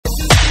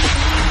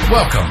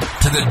Welcome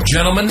to the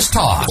Gentleman's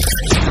Talk,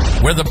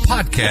 where the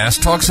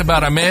podcast talks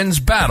about a man's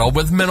battle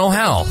with mental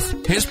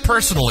health, his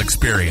personal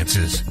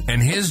experiences,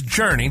 and his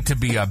journey to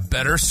be a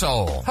better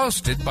soul.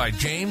 Hosted by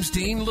James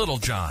Dean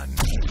Littlejohn.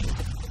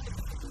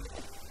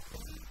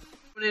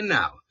 In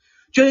now.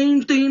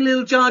 James Dean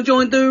Littlejohn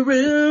joined the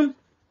room.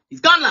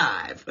 He's gone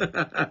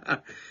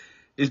live.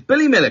 Is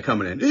Billy Miller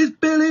coming in? Is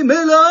Billy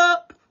Miller?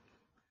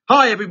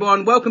 Hi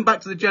everyone, welcome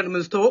back to the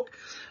Gentleman's Talk.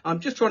 I've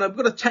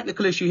got a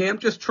technical issue here. I'm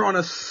just trying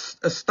to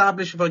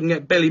establish if I can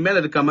get Billy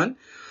Miller to come in,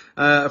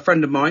 a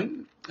friend of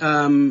mine.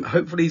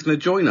 Hopefully he's going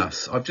to join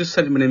us. I've just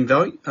sent him an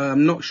invite.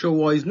 I'm not sure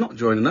why he's not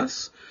joining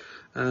us,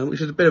 which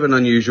is a bit of an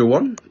unusual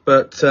one.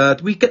 But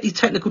we get these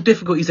technical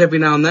difficulties every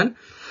now and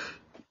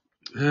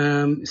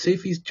then. See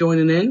if he's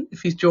joining in.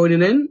 If he's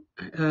joining in,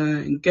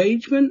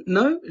 engagement.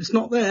 No, it's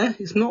not there.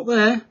 It's not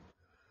there.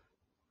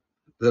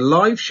 The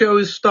live show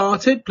has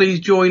started.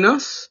 Please join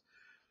us.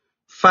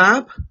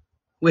 Fab.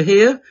 We're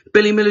here.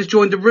 Billy Miller's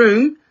joined the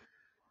room.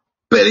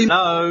 Billy.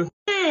 Hello.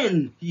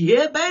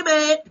 Yeah,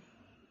 baby.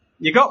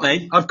 You got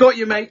me? I've got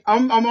you, mate.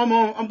 I'm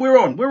on. We're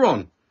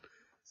on.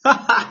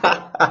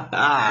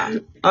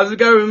 How's it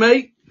going,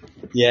 mate?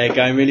 Yeah,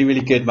 going really,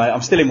 really good, mate.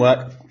 I'm still in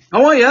work.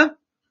 How are you?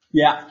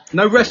 Yeah.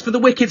 No rest for the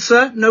wicked,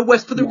 sir? No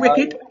rest for the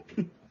wicked?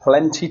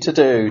 Plenty to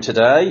do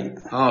today.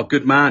 Oh,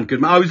 good man,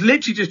 good man. I was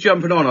literally just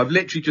jumping on. I've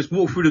literally just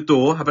walked through the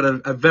door. I've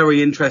had a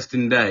very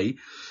interesting day.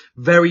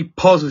 Very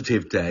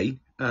positive day.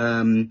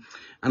 And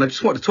I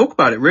just want to talk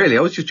about it, really.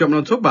 I was just jumping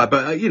on to talk about it.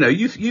 But,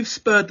 you've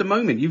spurred the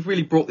moment. You've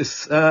really brought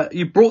this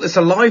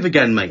alive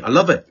again, mate. I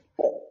love it.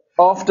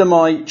 After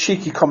my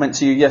cheeky comment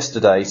to you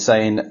yesterday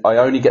saying I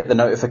only get the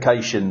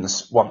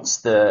notifications once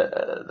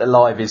the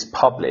live is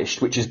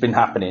published, which has been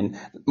happening,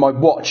 my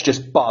watch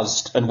just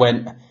buzzed and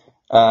went,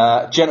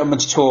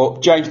 Gentleman's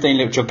Talk, James Dean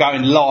Littlejohn,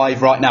 going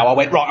live right now. I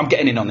went, right, I'm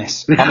getting in on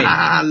this. I'm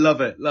in.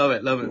 Love it,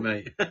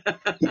 mate.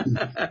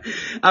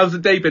 How's the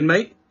day been,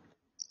 mate?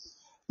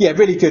 Yeah,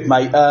 really good,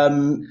 mate.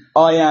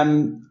 I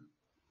am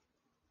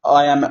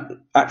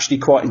actually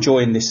quite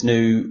enjoying this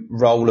new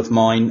role of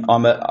mine.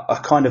 I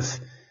kind of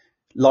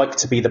like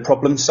to be the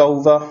problem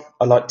solver.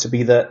 I like to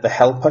be the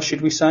helper,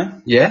 should we say?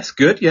 Yes,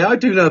 good. Yeah, I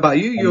do know about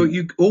you.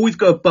 You always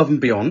go above and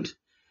beyond.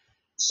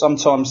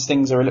 Sometimes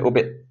things are a little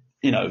bit,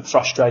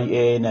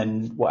 frustrating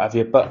and what have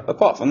you. But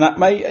apart from that,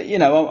 mate,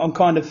 I'm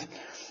kind of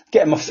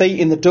getting my feet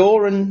in the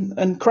door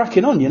and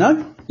cracking on,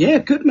 Yeah,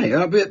 good, mate.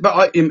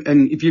 But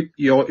if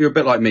you're a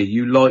bit like me,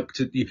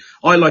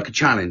 I like a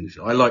challenge.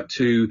 I like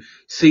to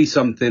see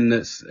something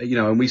that's,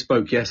 and we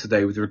spoke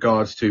yesterday with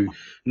regards to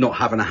not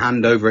having a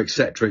handover,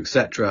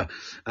 etc.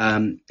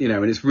 And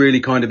it's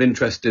really kind of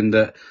interesting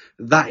that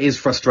is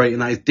frustrating,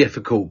 that is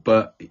difficult,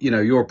 but,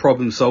 you're a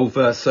problem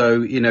solver.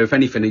 So, if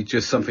anything, it's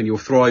just something you'll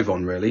thrive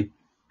on, really.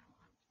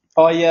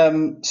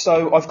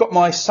 So I've got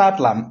my sad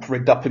lamp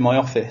rigged up in my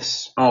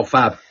office. Oh,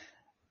 fab.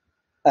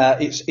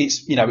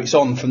 It's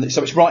on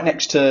so it's right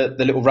next to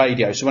the little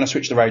radio. So when I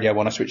switch the radio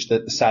on, I switch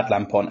the sad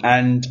lamp on.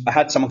 And I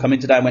had someone come in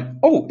today and went,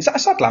 "Oh, is that a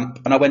sad lamp?"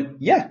 And I went,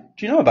 "Yeah.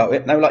 Do you know about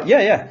it?" And they were like,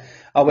 "Yeah."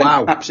 I went,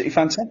 "Wow, absolutely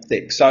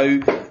fantastic." So,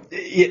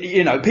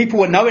 people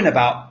were knowing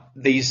about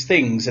these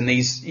things and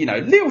these,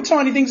 little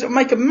tiny things that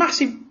make a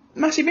massive,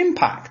 massive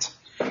impact.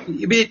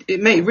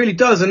 It really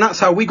does, and that's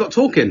how we got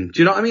talking. Do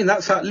you know what I mean?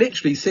 That's how,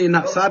 literally seeing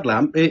that sad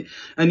lamp. If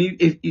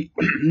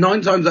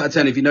 9 times out of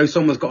 10, if you know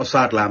someone's got a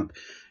sad lamp,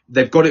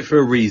 they've got it for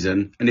a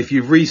reason, and if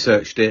you've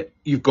researched it,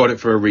 you've got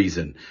it for a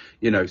reason,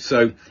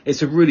 so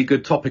it's a really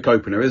good topic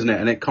opener, isn't it?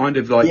 And it kind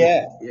of like,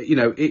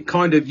 it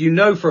kind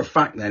of, for a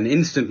fact then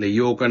instantly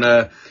you're going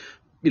to,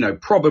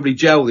 probably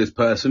gel this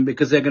person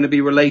because they're going to be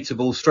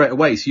relatable straight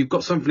away. So you've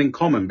got something in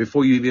common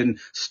before you even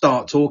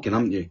start talking,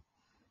 haven't you?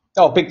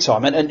 Oh, big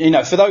time.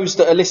 And for those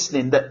that are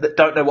listening that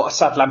don't know what a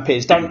sad lamp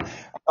is,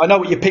 I know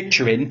what you're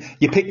picturing.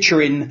 You're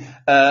picturing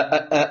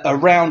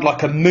around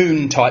like a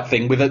moon type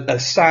thing with a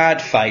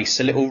sad face,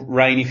 a little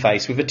rainy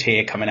face with a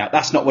tear coming out.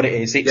 That's not what it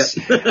is. It's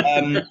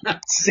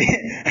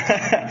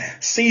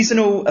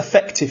seasonal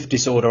affective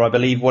disorder, I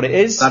believe what it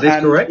is. That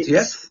is correct,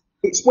 yes.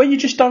 It's when you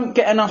just don't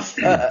get enough,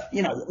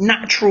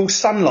 natural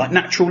sunlight,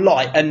 natural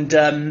light.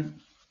 And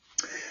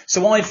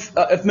so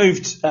I've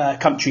moved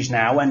countries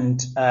now, and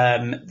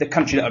the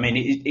country that I'm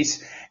in,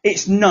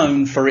 it's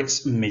known for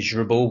its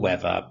miserable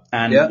weather.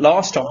 And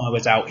last time I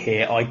was out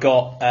here, I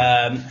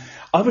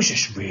was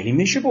just really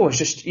miserable. I was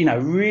just,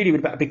 really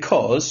bad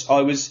because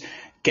I was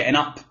getting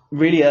up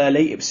really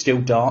early. It was still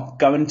dark,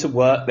 going to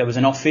work. There was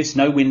an office,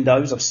 no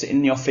windows. I was sitting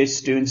in the office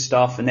doing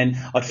stuff, and then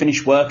I'd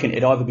finish work and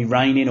it'd either be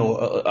raining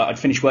or I'd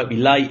finish work, be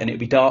late, and it'd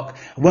be dark.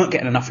 I weren't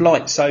getting enough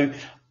light. So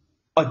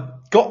I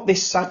got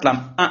this sad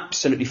lamp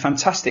absolutely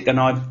fantastic, and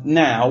I'm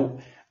now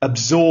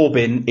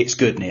absorbing its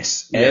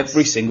goodness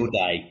every single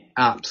day.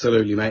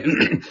 Absolutely, mate.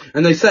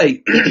 And they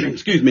say,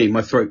 excuse me,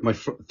 my throat,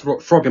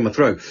 frog in my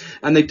throat.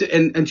 And they do,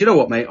 and do you know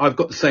what, mate? I've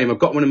got the same. I've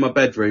got one in my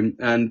bedroom,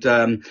 and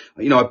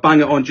you know, I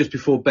bang it on just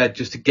before bed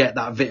just to get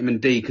that vitamin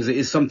D, because it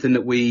is something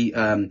that we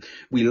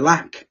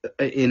lack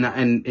in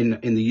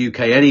the UK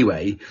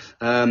anyway.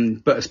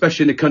 But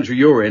especially in the country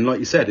you're in, like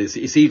you said,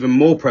 it's even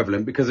more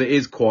prevalent because it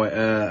is quite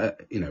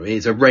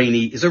it's a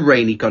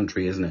rainy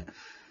country, isn't it?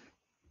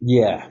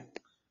 Yeah.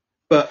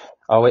 But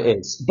Oh, it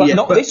is. But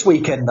not this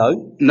weekend,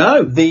 though.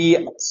 No.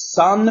 The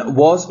sun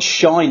was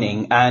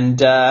shining, and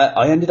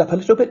I ended up a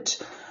little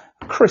bit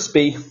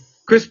crispy.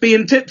 Crispy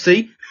and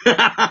tipsy.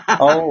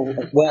 Oh,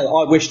 well,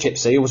 I wish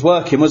tipsy. It was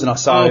working, wasn't I?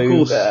 So, of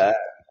course.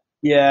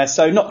 Yeah,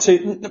 so not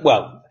too...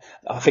 Well,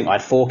 I think I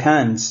had 4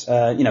 cans.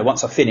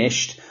 Once I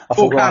finised, I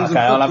thought,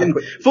 I'll have a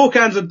quick... 4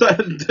 cans of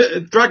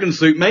dragon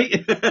soup,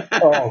 mate.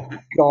 Oh,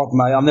 God,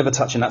 mate, I'm never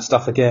touching that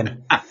stuff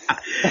again.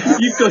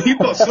 You've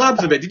got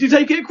slabs of it. Did you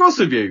take it across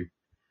with you?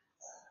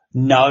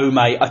 No,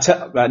 mate.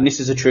 And this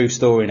is a true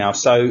story now.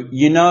 So, this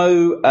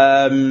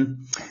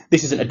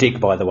isn't a dig,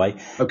 by the way.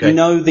 Okay. You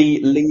know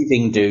the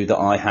leaving do that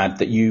I had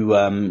that you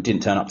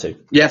didn't turn up to?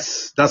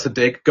 Yes, that's a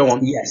dig. Go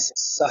on. Yes.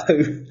 So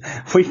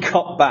we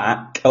got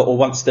back, or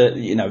once the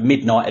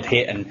midnight had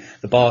hit and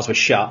the bars were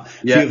shut, a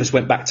few of us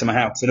went back to my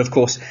house. And, of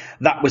course,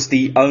 that was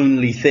the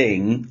only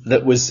thing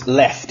that was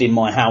left in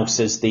my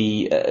house as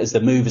the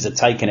movers had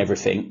taken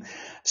everything.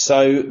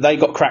 So they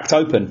got cracked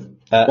open.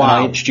 Wow. And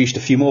I introduced a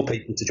few more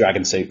people to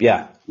Dragon Soup,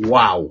 yeah.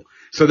 Wow.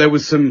 So there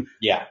was some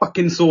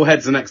fucking sore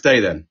heads the next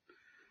day then?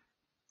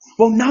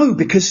 Well, no,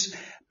 because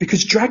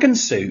Dragon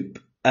Soup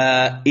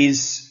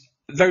is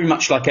very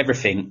much like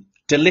everything,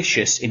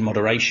 delicious in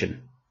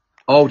moderation.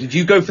 Oh, did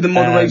you go for the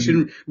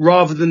moderation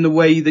rather than the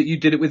way that you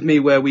did it with me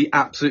where we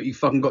absolutely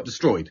fucking got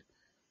destroyed?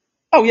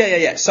 Oh,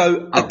 yeah.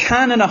 So a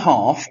can and a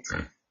half,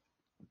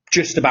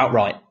 just about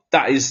right.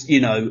 That is,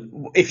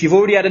 if you've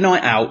already had a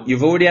night out,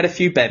 you've already had a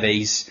few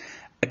bevies,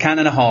 a can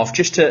and a half,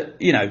 just to,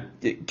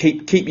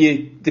 keep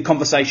the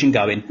conversation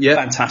going. Yeah.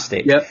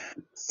 Fantastic. Yeah.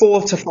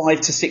 4 to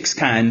 5 to 6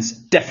 cans,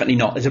 definitely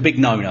not. It's a big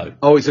no-no.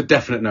 Oh, it's a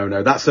definite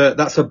no-no. That's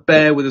a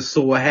bear with a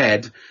sore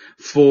head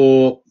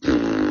for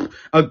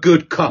a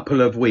good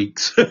couple of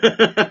weeks.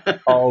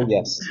 Oh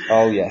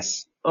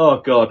yes.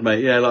 Oh God,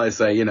 mate. Yeah, like I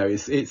say,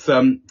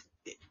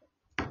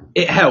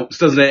 it helps,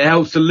 doesn't it? It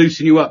helps to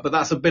loosen you up, but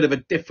that's a bit of a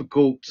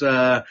difficult, it's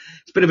a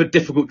bit of a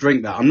difficult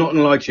drink, that. I'm not going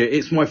to lie to you.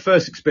 It's my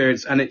first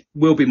experience and it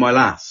will be my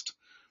last.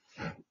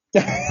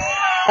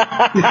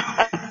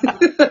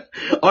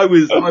 I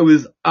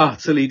was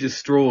utterly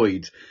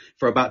destroyed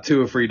for about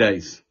 2 or 3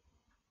 days.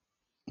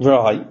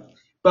 Right.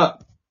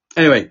 But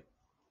anyway,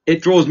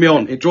 it draws me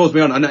on.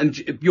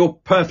 And you're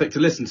perfect to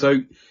listen.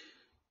 So,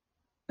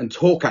 and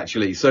talk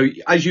actually. So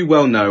as you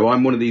well know,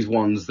 I'm one of these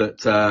ones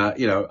that,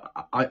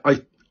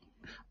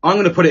 I'm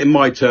going to put it in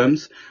my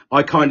terms.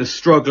 I kind of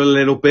struggle a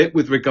little bit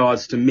with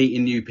regards to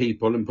meeting new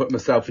people and putting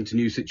myself into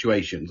new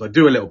situations. I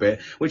do a little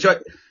bit, which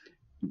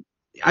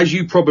as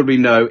you probably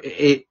know,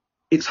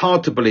 it's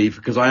hard to believe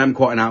because I am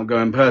quite an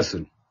outgoing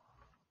person.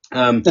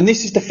 And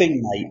this is the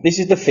thing, mate. This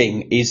is the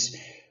thing is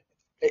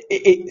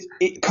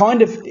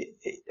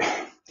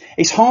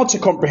it's hard to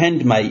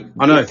comprehend, mate.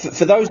 I know.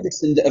 For those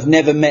listening that have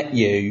never met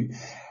you,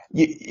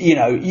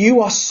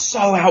 you are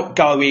so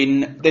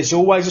outgoing. There's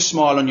always a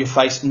smile on your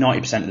face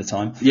 90% of the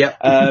time. Yeah.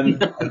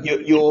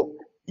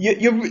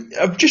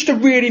 You're just a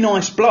really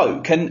nice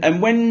bloke.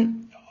 And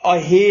when I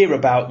hear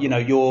about,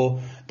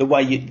 the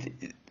way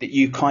that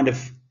you kind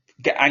of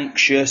get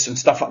anxious and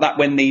stuff like that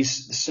when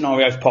these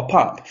scenarios pop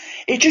up,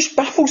 it just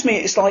baffles me.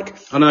 It's like,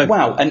 I know.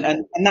 Wow.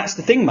 And that's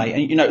the thing,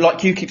 mate. And,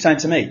 like you keep saying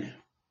to me,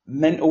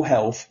 mental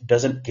health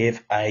doesn't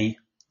give a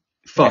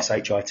fuck.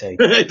 S-H-I-T.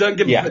 It don't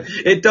give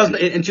it doesn't.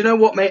 And do you know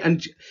what, mate?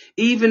 And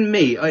even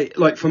me,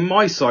 from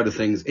my side of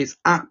things, it's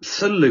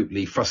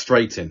absolutely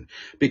frustrating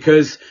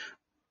because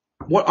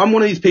I'm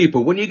one of these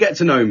people, when you get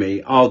to know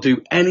me, I'll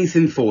do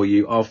anything for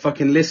you. I'll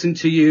fucking listen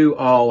to you.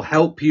 I'll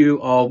help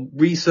you. I'll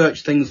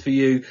research things for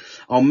you.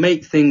 I'll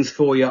make things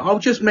for you. I'll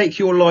just make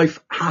your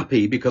life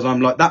happy because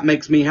I'm like, that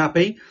makes me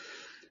happy.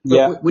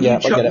 But when you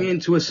chuck me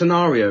into a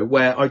scenario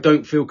where I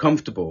don't feel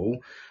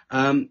comfortable,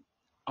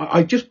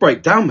 I just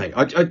break down, mate.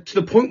 I to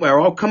the point where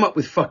I'll come up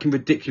with fucking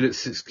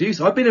ridiculous excuses.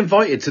 I've been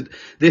invited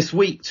this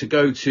week to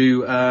go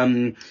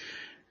to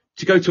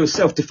a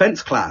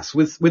self-defense class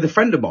with a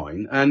friend of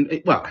mine.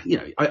 And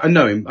I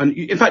know him. And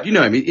in fact, you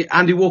know him,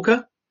 Andy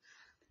Walker.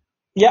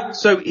 Yeah.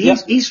 So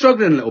he's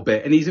struggling a little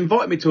bit and he's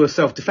invited me to a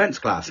self-defense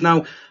class.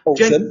 Now,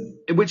 awesome.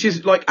 Which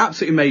is like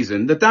absolutely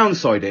amazing. The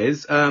downside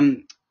is,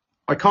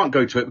 I can't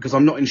go to it because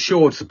I'm not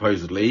insured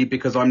supposedly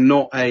because I'm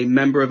not a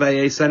member of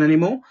AASN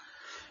anymore.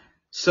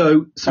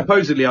 So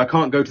supposedly I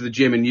can't go to the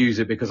gym and use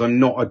it because I'm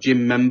not a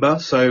gym member.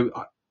 So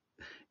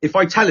if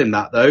I tell him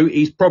that though,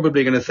 he's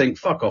probably going to think,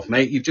 fuck off,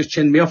 mate. You've just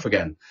chinned me off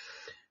again.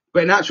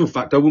 But in actual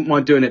fact, I wouldn't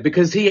mind doing it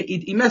because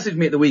he messaged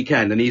me at the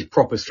weekend and he's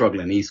proper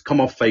struggling. He's come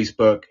off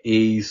Facebook.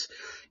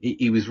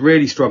 He was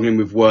really struggling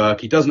with work.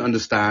 He doesn't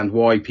understand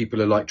why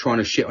people are like trying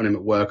to shit on him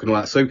at work and all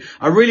that. So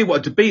I really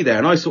wanted to be there.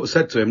 And I sort of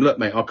said to him, look,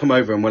 mate, I'll come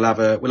over and we'll have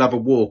a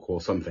walk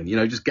or something, you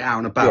know, just get out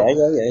and about.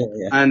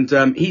 Yeah.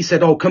 And, he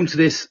said, oh, come to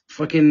this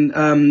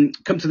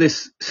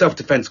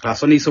self-defense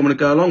class. I need someone to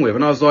go along with.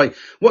 And I was like,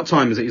 what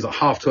time is it? He's like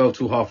 12:30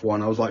 till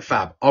 1:30. I was like,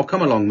 fab, I'll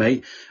come along,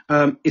 mate.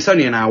 It's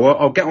only an hour.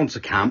 I'll get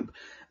onto camp.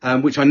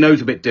 Which I know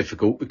is a bit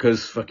difficult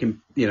because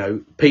fucking, you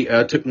know,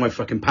 Peter took my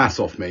fucking pass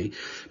off me.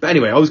 But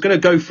anyway, I was going to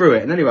go through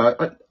it. And anyway,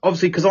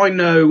 obviously, because I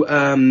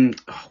know,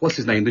 what's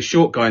his name? The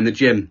short guy in the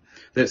gym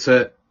that's,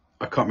 I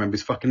can't remember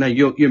his fucking name.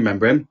 You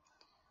remember him?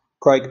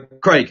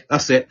 Craig,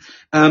 that's it.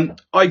 I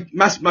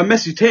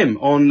messaged him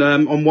on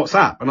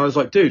WhatsApp and I was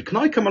like, dude, can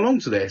I come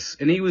along to this?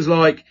 And he was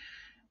like,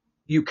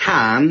 you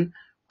can,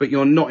 but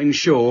you're not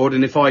insured,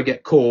 and if I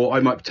get caught,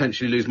 I might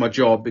potentially lose my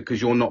job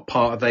because you're not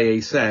part of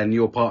ASN,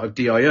 you're part of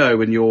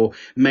DIO, and your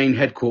main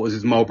headquarters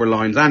is Marlborough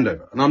Lines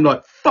Andover. And I'm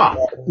like, fuck.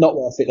 Not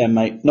worth it then,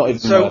 mate. Not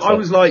even so worth I it.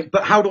 was like,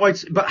 but how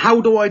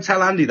do I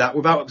tell Andy that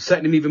without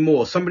upsetting him even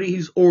more? Somebody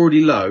who's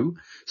already low,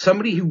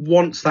 somebody who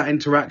wants that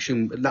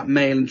interaction, that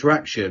male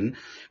interaction,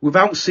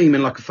 without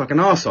seeming like a fucking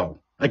arsehole.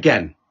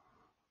 Again.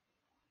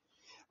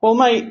 Well,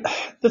 mate,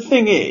 the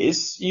thing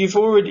is, you've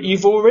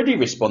already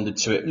responded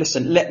to it.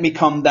 Listen, let me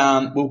come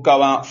down. We'll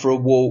go out for a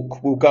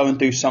walk. We'll go and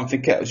do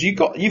something else. You've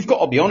got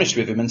to be honest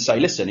with him and say,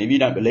 listen, if you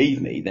don't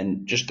believe me,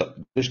 then just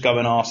go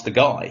and ask the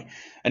guy,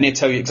 and he'll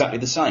tell you exactly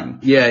the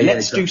same.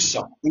 Let's do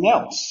something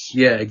else.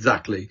 Yeah,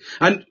 exactly.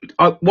 And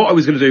what I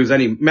was going to do was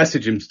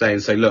message him today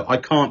and say, look, I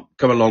can't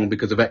come along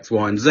because of X,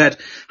 Y, and Z.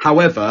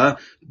 However,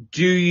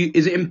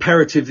 is it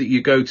imperative that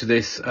you go to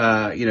this,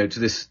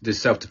 to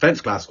this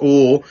self-defense class,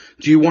 or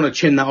do you want to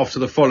chin that off to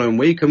the following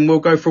week and we'll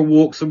go for a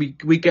walk so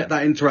we get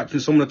that interaction,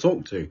 someone to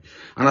talk to?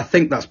 And I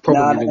think that's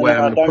probably the way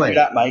I'm going to play it.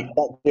 Don't do that, mate.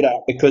 Don't do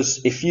that,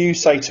 because if you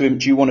say to him,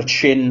 do you want to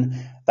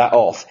chin that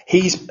off?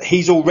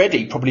 He's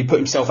already probably put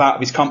himself out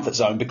of his comfort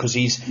zone because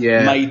he's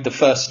made the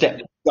first step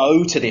to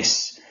go to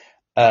this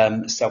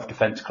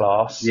self-defense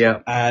class. Yeah.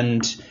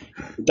 And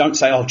don't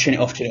say, oh, chin it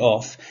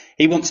off.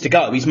 He wants to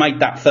go. He's made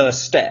that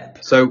first step.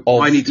 So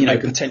of, I need to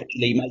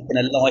potentially making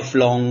a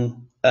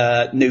lifelong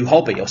new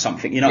hobby or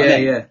something. You know what I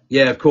mean?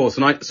 Yeah, of course.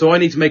 And I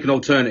need to make an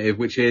alternative,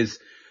 which is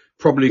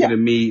probably going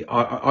to be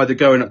either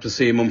going up to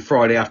see him on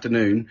Friday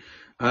afternoon,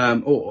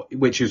 or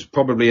which is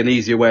probably an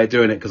easier way of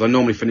doing it because I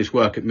normally finish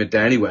work at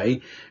midday anyway.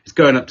 It's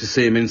going up to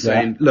see him and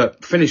saying,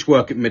 look, finish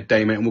work at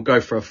midday, mate, and we'll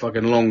go for a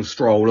fucking long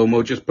stroll and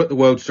we'll just put the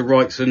worlds to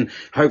rights and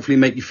hopefully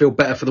make you feel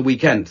better for the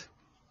weekend.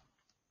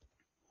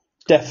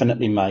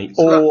 Definitely, mate.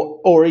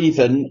 Or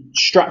even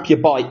strap your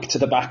bike to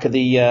the back of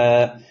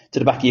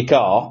your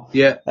car.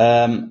 Yeah.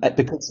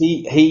 Because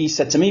he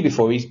said to me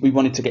before we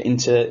wanted to get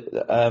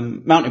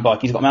into mountain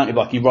bike. He's got a mountain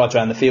bike. He rides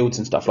around the fields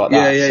and stuff like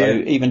that.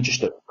 Even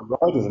just a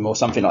ride with him or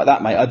something like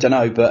that, mate. I don't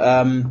know, but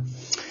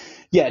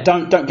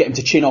don't get him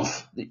to chin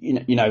off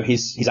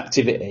his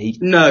activity.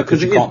 No,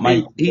 because you can't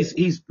make.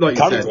 He's like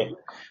you said.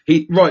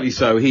 Rightly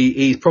so.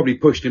 He's probably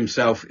pushed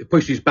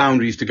his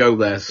boundaries to go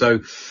there.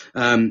 So,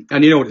 and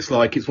you know what it's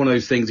like. It's one of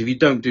those things. If you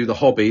don't do the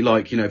hobby,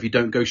 like, if you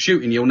don't go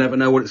shooting, you'll never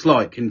know what it's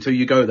like until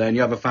you go there and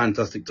you have a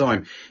fantastic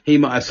time. He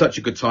might have such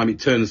a good time. It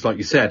turns, like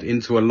you said,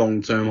 into a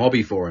long-term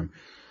hobby for him.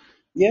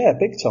 Yeah,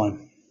 big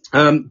time.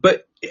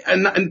 But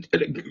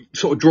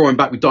sort of drawing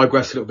back, we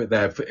digress a little bit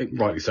there.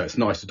 Rightly so. It's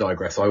nice to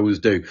digress. I always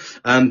do.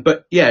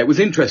 But yeah, it was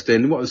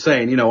interesting. What I was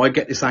saying, I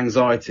get this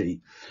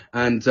anxiety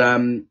and,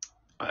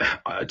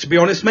 to be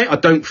honest, mate, I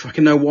don't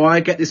fucking know why I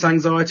get this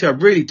anxiety. I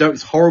really don't.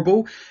 It's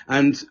horrible.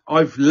 And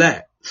I've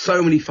let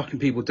so many fucking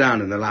people down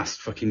in the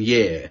last fucking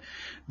year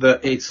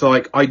that it's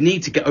like, I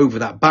need to get over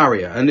that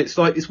barrier. And it's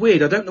like, it's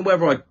weird. I don't know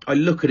whether I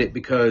look at it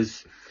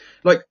because,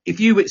 like, if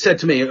you said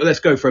to me,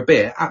 let's go for a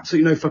beer,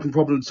 absolutely no fucking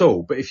problem at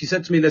all. But if you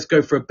said to me, let's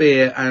go for a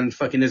beer and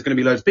fucking there's going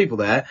to be loads of people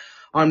there,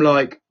 I'm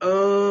like,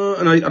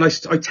 and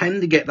I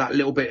tend to get that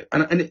little bit,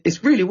 and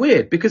it's really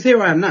weird because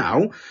here I am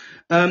now,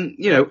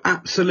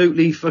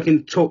 absolutely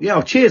fucking talk.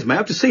 Yeah, cheers, mate.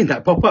 I've just seen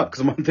that pop up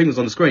because my thing was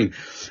on the screen.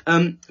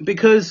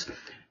 Because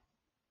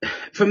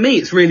for me,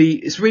 it's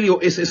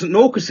an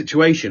awkward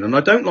situation and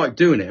I don't like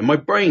doing it. And my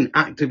brain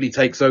actively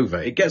takes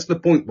over. It gets to the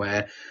point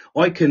where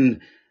I can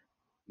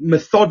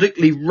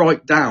methodically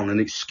write down an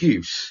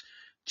excuse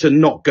to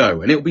not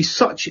go. And it'll be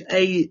such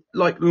a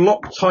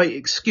Loctite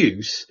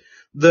excuse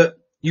that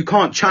you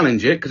can't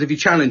challenge it, because if you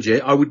challenge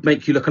it, I would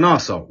make you look an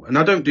arsehole. And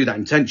I don't do that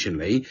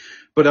intentionally,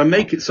 but I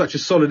make it such a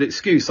solid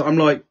excuse that I'm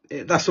like,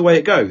 that's the way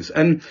it goes.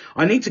 And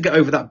I need to get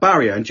over that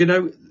barrier. And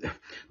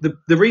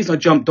the reason I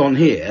jumped on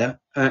here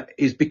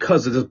is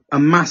because of a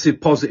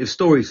massive positive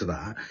story to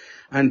that.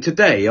 And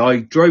today I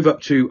drove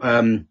up to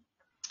I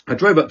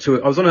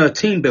was on a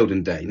team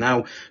building day.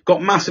 Now,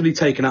 got massively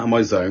taken out of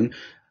my zone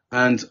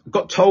and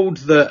got told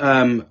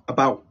that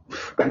about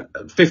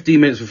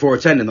 15 minutes before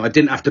attending that I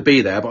didn't have to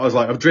be there, but I was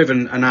like, I've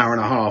driven an hour and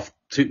a half,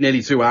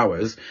 nearly 2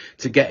 hours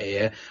to get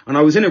here. And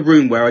I was in a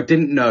room where I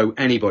didn't know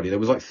anybody. There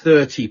was like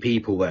 30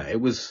 people there. It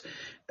was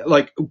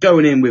like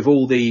going in with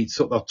all the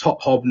sort of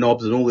top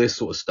hobnobs and all this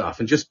sort of stuff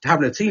and just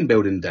having a team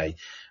building day.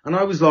 And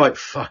I was like,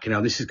 fucking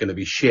hell, this is going to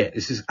be shit.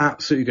 This is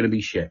absolutely going to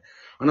be shit.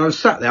 And I was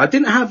sat there. I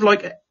didn't have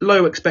like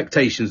low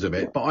expectations of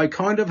it, but I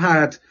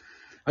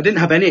didn't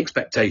have any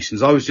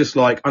expectations. I was just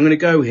like, I'm going to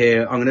go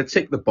here. I'm going to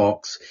tick the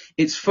box.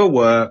 It's for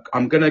work.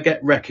 I'm going to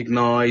get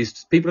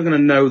recognized. People are going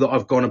to know that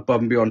I've gone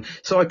above and beyond.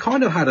 So I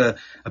kind of had a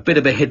bit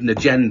of a hidden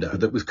agenda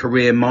that was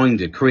career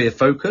minded, career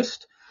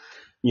focused.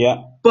 Yeah.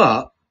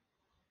 But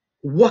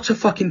what a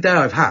fucking day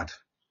I've had.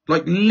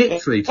 Like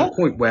literally to the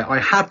point where I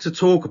had to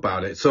talk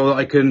about it so that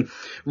I can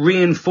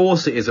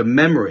reinforce it as a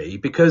memory,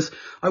 because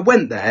I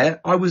went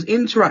there, I was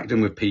interacting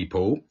with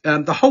people.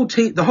 The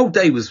whole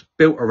day was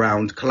built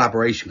around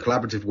collaboration,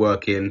 collaborative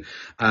working,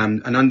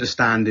 and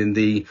understanding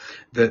the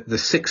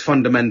 6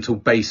 fundamental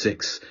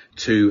basics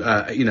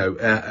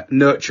to,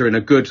 nurturing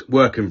a good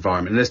work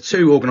environment. And there's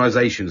 2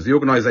 organizations, the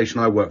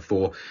organization I work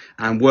for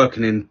and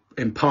working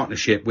in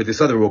partnership with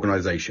this other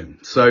organization.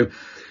 So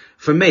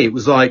for me, it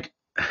was like,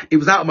 it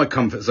was out of my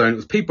comfort zone. It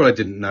was people I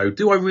didn't know.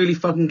 Do I really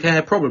fucking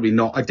care? Probably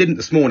not. I didn't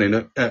this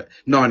morning at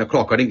 9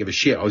 o'clock. I didn't give a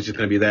shit. I was just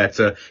going to be there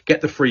to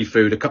get the free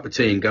food, a cup of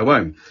tea and go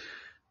home.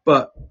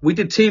 But we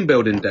did team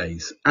building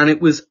days and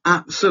it was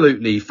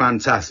absolutely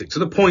fantastic, to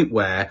the point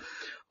where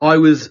I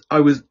was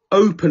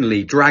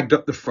openly dragged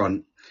up the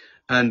front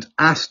and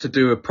asked to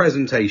do a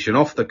presentation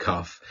off the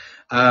cuff.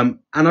 And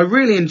I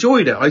really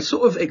enjoyed it. I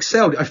sort of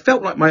excelled. I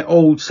felt like my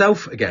old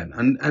self again.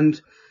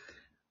 And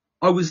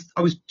I was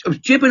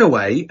jibbing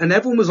away and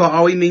everyone was like,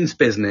 oh, he means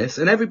business.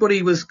 And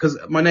everybody was, because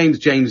my name's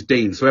James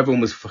Dean, so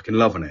everyone was fucking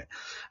loving it.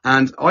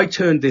 And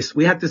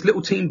we had this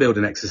little team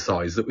building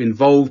exercise that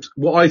involved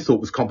what I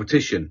thought was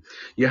competition.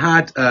 You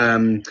had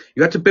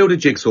to build a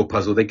jigsaw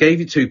puzzle. They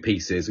gave you 2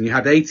 pieces and you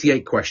had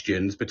 88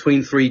 questions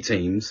between 3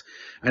 teams.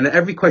 And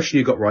every question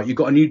you got right, you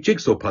got a new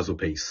jigsaw puzzle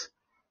piece.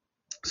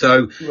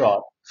 So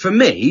right. For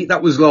me,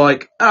 that was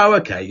like, oh,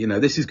 okay,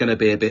 this is going to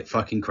be a bit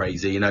fucking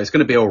crazy. It's going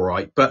to be all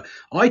right. But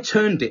I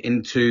turned it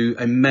into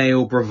a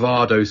male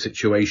bravado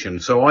situation.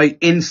 So I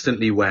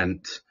instantly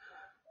went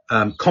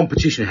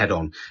competition head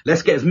on.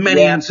 Let's get as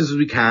many answers as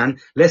we can.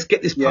 Let's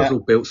get this puzzle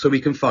built so we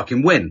can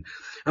fucking win.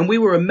 And we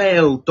were a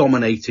male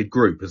dominated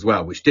group as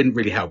well, which didn't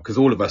really help because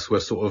all of us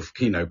were sort of,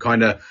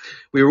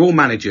 we were all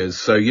managers.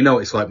 So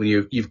what it's like when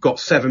you've got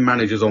 7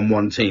 managers on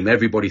one team.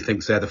 Everybody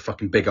thinks they're the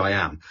fucking big I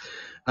am.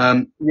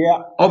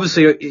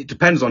 Obviously it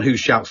depends on who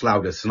shouts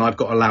loudest, and I've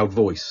got a loud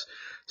voice.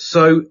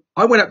 So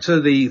I went up to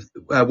the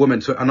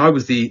woman and I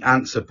was the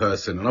answer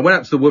person, and I went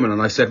up to the woman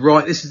and I said,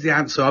 right, this is the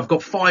answer. I've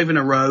got 5 in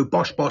a row.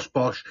 Bosh, bosh,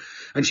 bosh.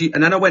 And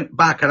then I went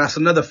back and asked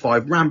another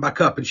 5, ran back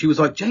up, and she was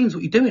like, James,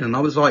 what are you doing? And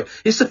I was like,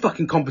 it's a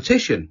fucking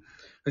competition.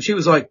 And she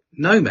was like,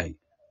 no, mate,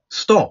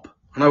 stop.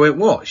 And I went,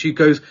 what? She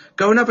goes,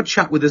 go and have a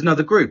chat with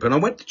another group. And I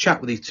went to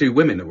chat with these 2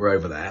 women that were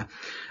over there.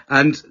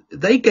 And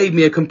they gave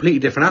me a completely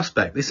different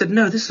aspect. They said,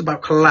 no, this is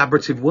about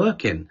collaborative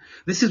working.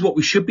 This is what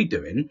we should be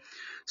doing.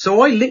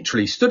 So I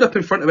literally stood up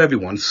in front of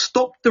everyone,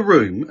 stopped the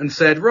room and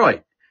said,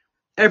 right,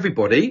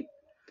 everybody,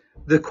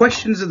 the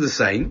questions are the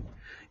same.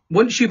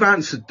 Once you've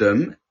answered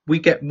them, we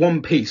get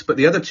 1 piece, but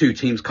the other 2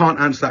 teams can't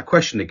answer that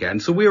question again.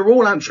 So we were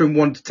all answering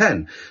 1 to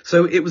 10.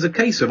 So it was a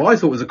case of, I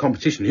thought it was a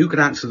competition. Who can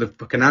answer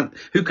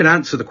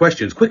the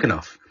questions quick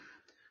enough?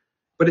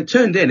 But it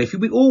turned in, if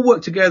we all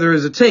work together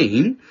as a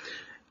team,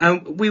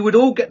 and we would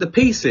all get the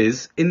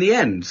pieces in the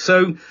end.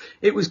 So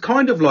it was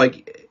kind of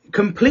like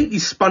completely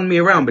spun me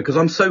around because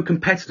I'm so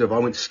competitive. I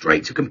went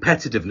straight to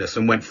competitiveness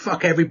and went,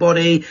 fuck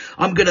everybody.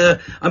 I'm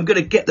gonna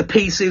get the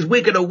pieces.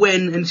 We're gonna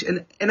win.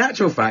 And in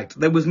actual fact,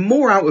 there was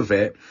more out of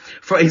it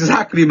for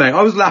exactly, mate.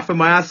 I was laughing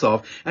my ass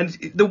off. And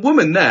the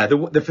woman there, the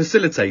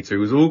facilitator who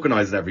was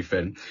organising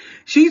everything,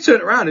 she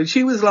turned around and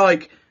she was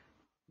like,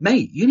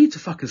 mate, you need to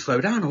fucking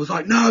slow down. I was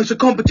like, no, it's a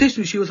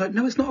competition. She was like,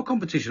 no, it's not a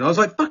competition. I was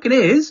like, fucking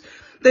is.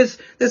 There's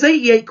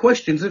 88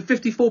 questions and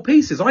 54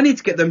 pieces. I need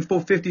to get them for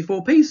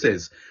 54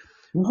 pieces.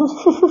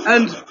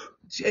 And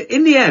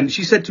in the end,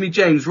 she said to me,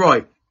 James,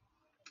 right,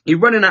 you're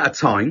running out of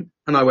time.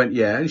 And I went,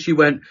 yeah. And she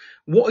went,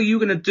 what are you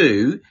going to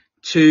do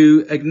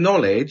to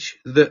acknowledge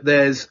that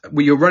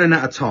you're running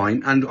out of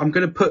time? And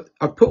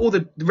I've put all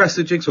the rest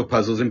of the jigsaw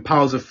puzzles in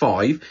piles of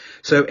 5.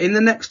 So in the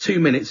next 2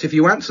 minutes, if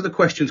you answer the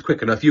questions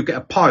quick enough, you'll get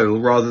a pile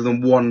rather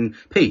than 1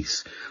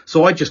 piece.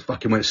 So I just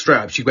fucking went straight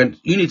up. She went,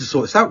 you need to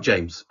sort this out,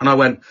 James. And I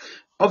went,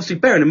 obviously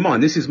bearing in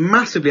mind, this is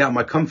massively out of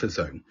my comfort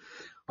zone.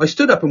 I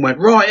stood up and went,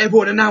 right,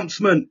 everyone,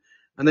 announcement.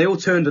 And they all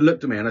turned and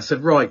looked at me and I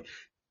said, right,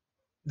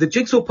 the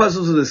jigsaw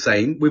puzzles are the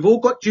same. We've all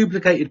got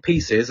duplicated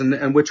pieces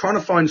and we're trying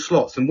to find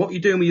slots. And what are you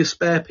doing with your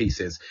spare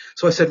pieces?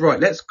 So I said, right,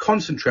 let's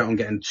concentrate on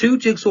getting 2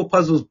 jigsaw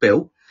puzzles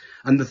built.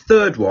 And the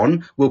 3rd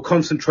one, we'll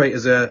concentrate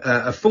as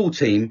a full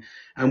team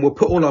and we'll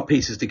put all our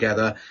pieces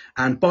together.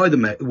 And by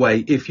the way,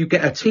 if you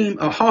get a team,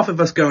 half of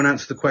us go and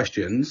answer the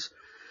questions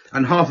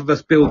and half of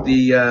us build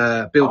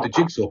the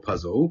jigsaw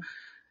puzzle,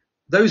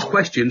 those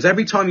questions,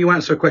 every time you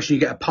answer a question,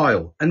 you get a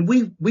pile. And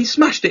we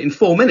smashed it in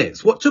 4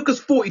 minutes. What took us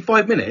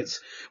 45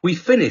 minutes, we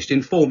finished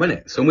in 4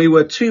 minutes. And we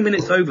were 2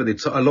 minutes over the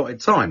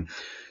allotted time.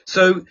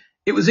 So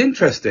it was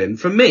interesting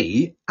for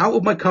me, out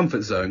of my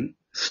comfort zone,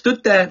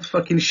 stood there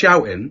fucking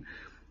shouting,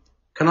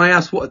 can I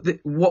ask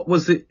what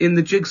was it in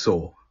the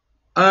jigsaw?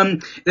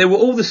 They were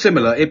all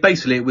similar. It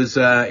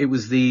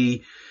was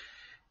the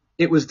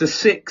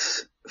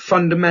 6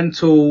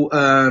 fundamental,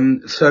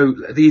 so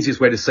the easiest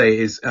way to say it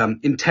is,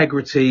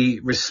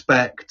 integrity,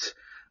 respect,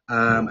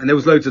 and there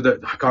was loads of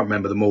I can't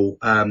remember them all,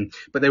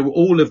 but they were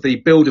all of the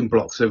building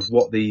blocks of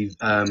what the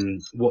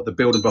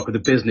building block of the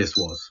business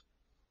was.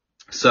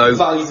 So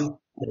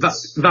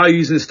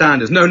values and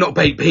standards. No, not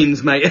baked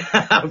beans, mate.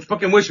 I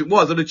fucking wish it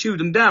was. I'd have chewed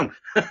them down.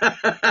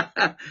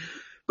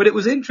 But it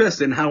was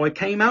interesting how I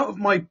came out of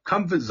my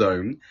comfort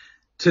zone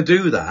to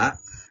do that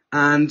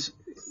and,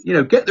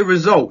 get the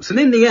results. And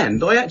in the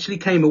end, I actually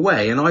came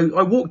away and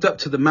I walked up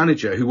to the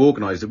manager who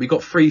organised it. We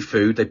got free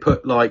food. They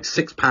put like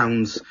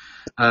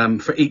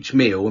 £6 for each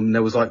meal, and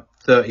there was like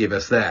 30 of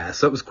us there.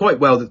 So it was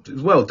it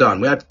was well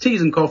done. We had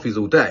teas and coffees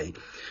all day.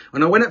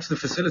 And I went up to the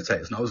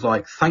facilitators and I was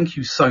like, thank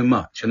you so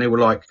much. And they were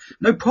like,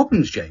 no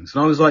problems, James.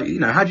 And I was like,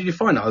 how did you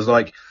find it? I was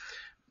like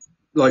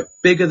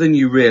bigger than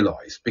you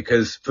realise,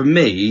 because for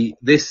me,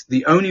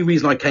 the only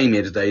reason I came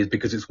here today is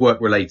because it's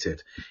work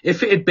related.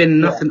 If it had been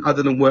nothing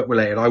other than work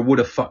related, I would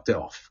have fucked it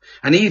off.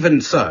 And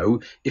even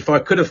so, if I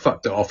could have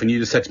fucked it off and you'd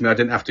have said to me I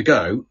didn't have to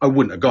go, I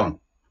wouldn't have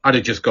gone. I'd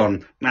have just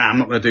gone, nah, I'm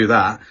not going to do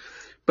that.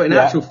 But in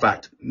actual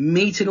fact,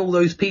 meeting all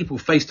those people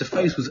face to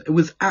face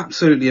was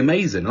absolutely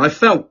amazing. And I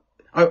felt,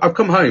 I've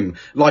come home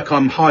like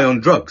I'm high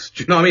on drugs.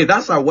 Do you know what I mean?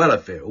 That's how well I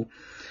feel.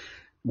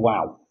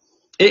 Wow.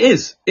 It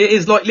is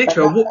like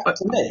literally.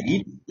 To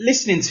me,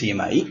 listening to you,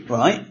 mate,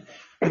 right?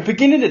 The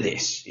beginning of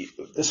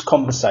this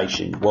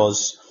conversation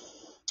was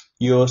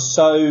you're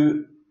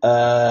so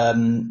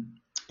annoyed,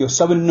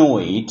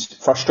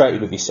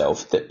 frustrated with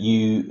yourself that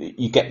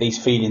you get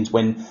these feelings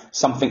when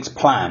something's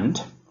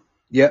planned.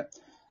 Yeah.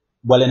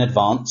 Well in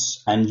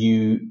advance, and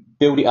you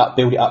build it up,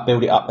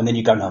 and then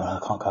you go, no,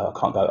 I can't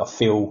go. I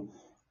feel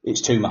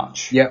it's too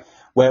much. Yeah.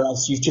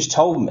 Whereas you've just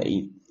told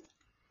me,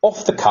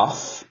 off the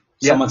cuff,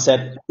 someone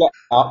said, get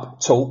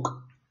up,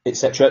 talk,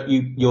 etc.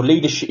 Your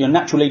leadership, your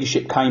natural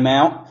leadership came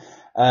out.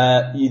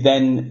 You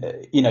then,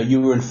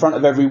 you were in front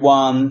of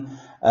everyone.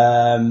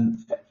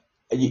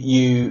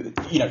 You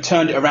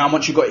turned it around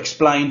once you got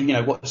explained,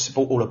 what the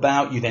support all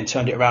about. You then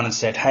turned it around and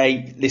said,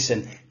 hey,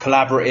 listen,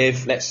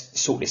 collaborative,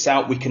 let's sort this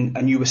out.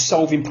 And you were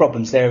solving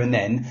problems there and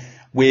then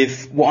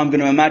with what I'm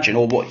going to imagine,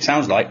 or what it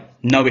sounds like,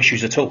 no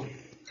issues at all.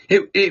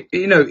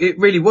 It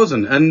really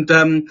wasn't.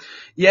 And,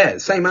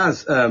 same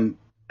as,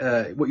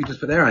 what you just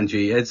put there,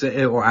 Angie. Is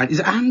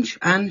it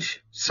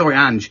Ange? Sorry,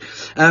 Ange.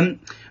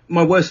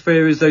 My worst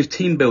fear is those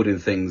team building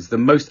things. The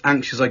most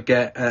anxious I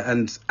get,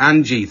 and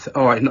Angie,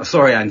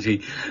 sorry,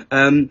 Angie.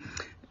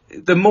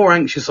 The more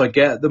anxious I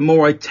get, the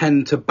more I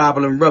tend to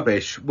babble and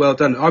rubbish. Well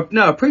done.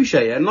 I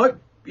appreciate it. And like,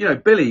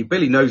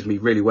 Billy knows me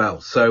really well.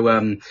 So,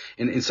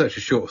 in such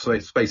a short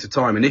space of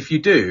time. And if you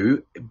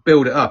do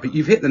build it up,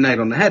 you've hit the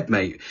nail on the head,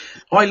 mate.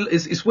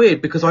 It's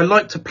weird because I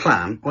like to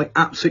plan. I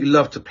absolutely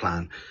love to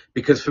plan,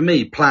 because for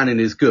me,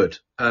 planning is good.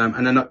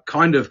 And then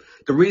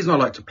the reason I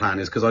like to plan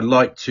is because I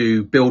like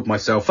to build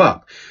myself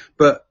up.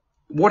 But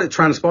what it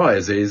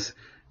transpires is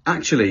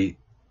actually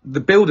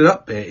the building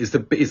up bit is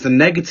the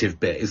negative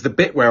bit, is the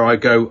bit where I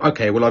go,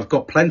 okay, well, I've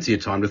got plenty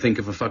of time to think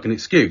of a fucking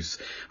excuse.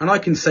 And I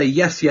can say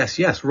yes,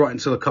 right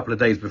until a couple of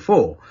days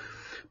before.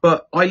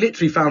 But I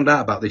literally found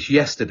out about this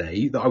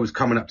yesterday, that I was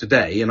coming up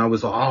today, and I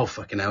was like, oh,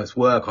 fucking hell, it's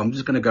work. I'm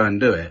just going to go and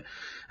do it.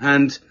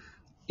 And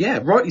yeah,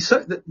 rightly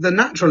so. The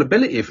natural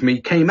ability for me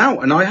came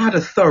out, and I had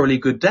a thoroughly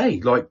good day.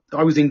 Like,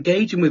 I was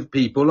engaging with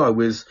people. I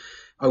was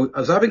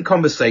having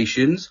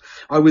conversations.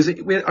 There was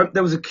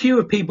a queue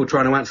of people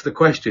trying to answer the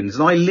questions,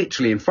 and I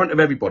literally, in front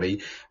of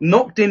everybody,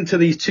 knocked into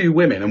these 2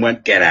 women and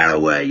went, get out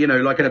of the way,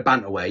 like in a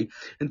banter way,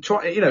 and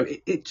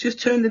it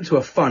just turned into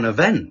a fun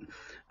event.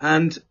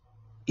 And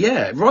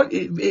yeah, right.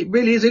 It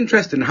really is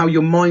interesting how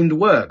your mind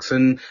works.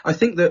 And I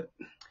think that,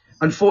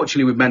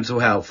 unfortunately, with mental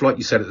health, like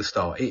you said at the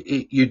start,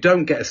 you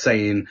don't get a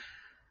say in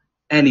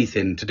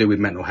anything to do with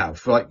mental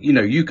health. Like,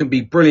 you can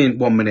be brilliant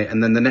 1 minute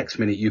and then the next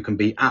minute you can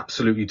be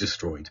absolutely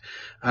destroyed.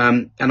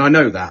 And I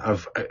know that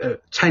of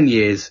 10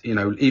 years,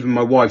 even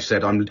my wife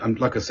said, I'm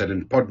like I said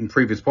in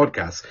previous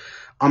podcasts,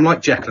 I'm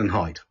like Jekyll and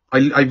Hyde.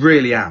 I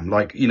really am.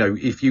 Like,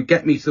 if you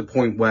get me to the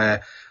point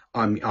where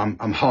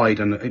I'm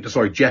Hyde and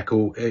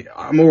Jekyll,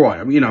 I'm all right.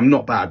 I'm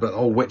not bad, but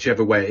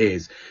whichever way it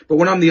is. But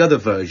when I'm the other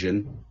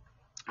version,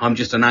 I'm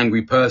just an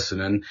angry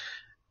person. And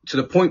to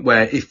the point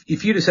where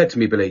if you'd have said to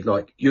me, Billy,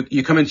 like,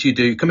 you come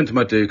into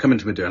my do,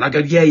 and I go,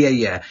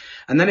 yeah.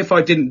 And then if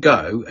I didn't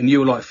go and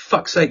you were like,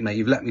 fuck's sake, mate,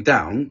 you've let me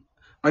down,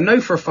 I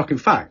know for a fucking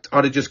fact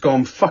I'd have just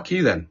gone, fuck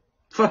you then.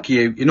 Fuck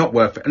you, you're not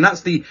worth it. And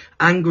that's the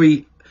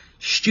angry,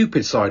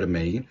 stupid side of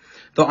me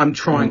that I'm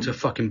trying to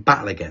fucking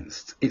battle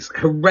against. It's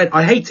horrendous.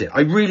 I hate it.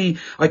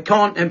 I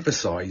can't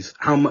emphasize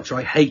how much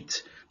I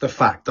hate the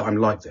fact that I'm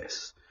like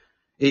this.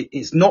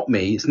 It's not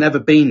me. It's never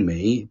been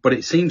me, but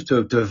it seems to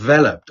have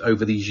developed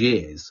over these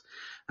years.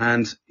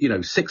 And,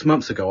 6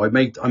 months ago, I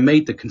made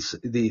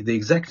the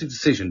executive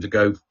decision to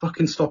go,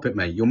 fucking stop it,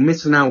 mate. You're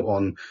missing out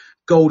on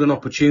golden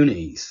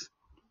opportunities.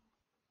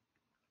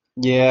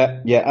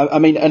 Yeah. I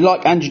mean, and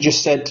like Angie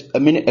just said a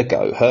minute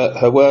ago,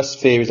 her worst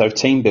fear is those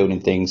team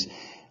building things.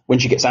 When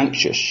she gets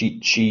anxious,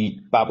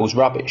 she babbles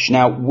rubbish.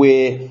 Now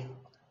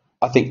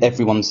I think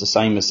everyone's the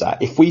same as that.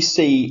 If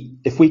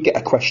we get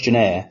a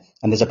questionnaire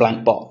and there's a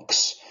blank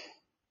box,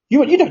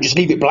 you don't just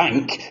leave it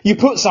blank. You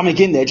put something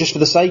in there just for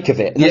the sake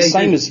of it. And the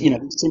same as,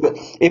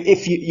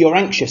 if you're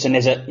anxious and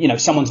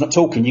there's someone's not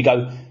talking, you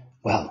go,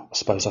 well, I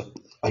suppose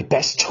I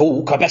best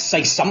talk. I best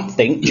say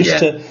something just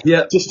to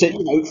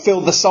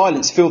fill the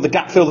silence, fill the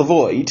gap, fill the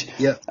void.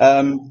 Yeah.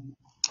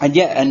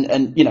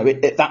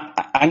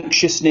 That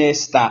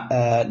anxiousness,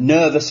 that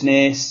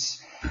nervousness,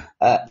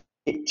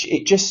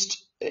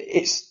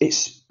 it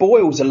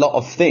spoils a lot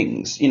of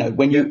things.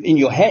 When you in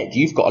your head,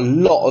 you've got a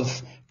lot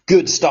of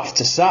good stuff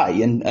to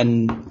say,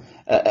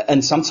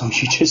 and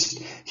sometimes you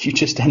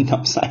just end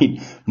up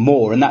saying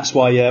more, and that's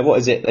why what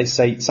is it they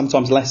say?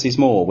 Sometimes less is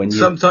more.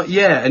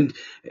 And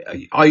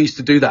I used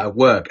to do that at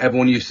work.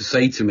 Everyone used to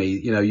say to me,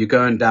 you're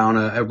going down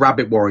a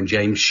rabbit warren,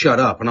 James, shut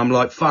up. And I'm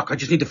like, fuck, I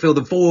just need to fill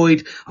the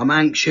void. I'm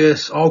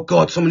anxious. Oh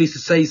God, someone needs to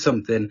say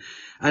something.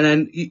 And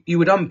then you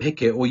would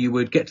unpick it, or you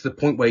would get to the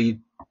point where you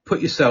put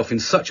yourself in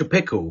such a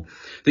pickle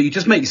that you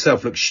just make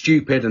yourself look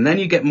stupid, and then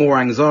you get more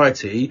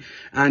anxiety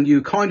and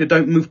you kind of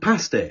don't move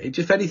past it.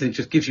 If anything, it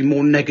just gives you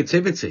more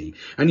negativity,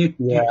 and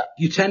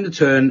you tend to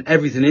turn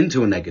everything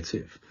into a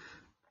negative.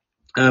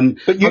 But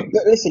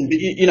listen,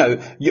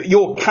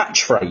 your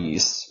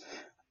catchphrase,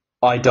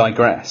 I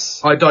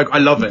digress. I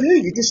love it.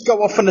 You just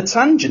go off on a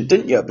tangent,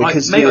 don't you?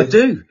 Because I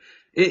do.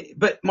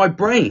 But my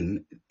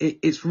brain,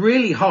 it's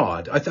really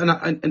hard.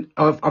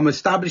 I'm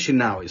establishing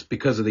now it's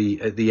because of the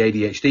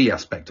ADHD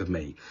aspect of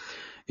me.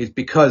 It's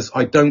because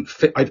I don't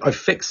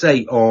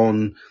fixate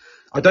on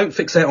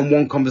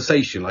one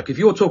conversation. Like if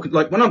you're talking,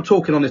 like when I'm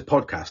talking on this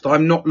podcast,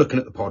 I'm not looking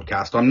at the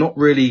podcast. I'm not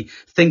really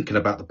thinking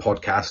about the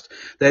podcast.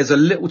 There's a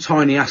little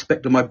tiny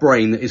aspect of my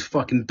brain that is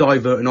fucking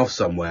diverting off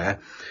somewhere.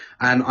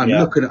 And I'm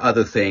looking at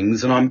other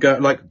things, and I'm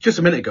going, like just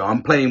a minute ago,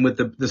 I'm playing with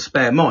the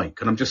spare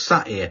mic, and I'm just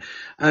sat here,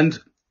 and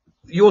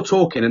you're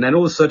talking, and then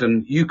all of a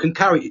sudden you can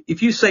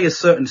if you say a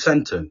certain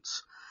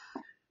sentence,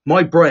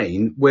 my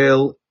brain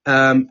will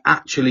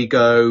actually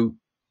go,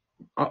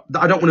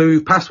 I don't want to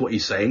move past what you're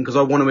saying because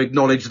I want to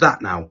acknowledge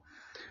that now.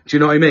 Do you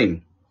know what I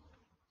mean?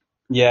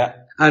 Yeah.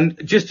 And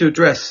just to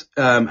address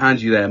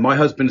Angie there, my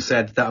husband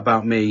said that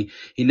about me.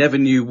 He never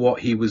knew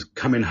what he was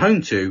coming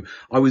home to.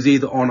 I was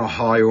either on a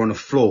high or on a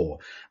floor.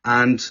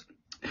 And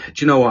do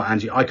you know what,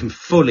 Angie? I can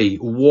fully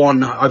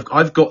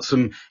I've got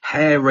some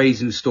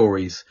hair-raising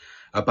stories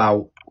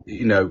about,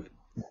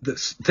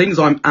 things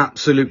I'm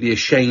absolutely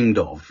ashamed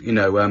of,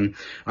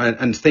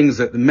 and things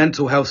that the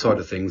mental health side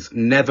of things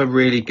never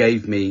really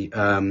gave me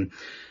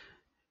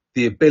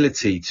the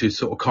ability to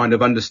sort of kind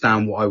of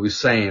understand what I was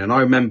saying. And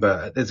I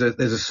remember there's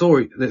a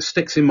story that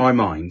sticks in my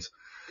mind.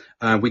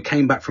 We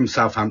came back from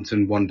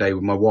Southampton one day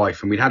with my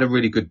wife, and we'd had a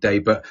really good day,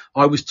 but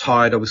I was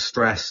tired. I was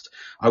stressed.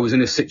 I was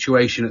in a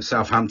situation at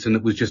Southampton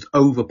that was just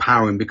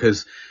overpowering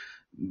because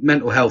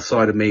mental health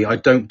side of me, I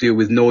don't deal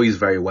with noise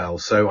very well.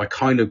 So I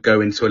kind of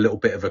go into a little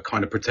bit of a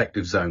kind of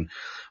protective zone.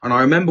 And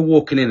I remember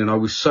walking in, and I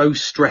was so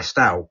stressed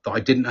out that I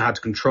didn't know how to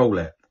control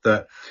it,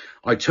 that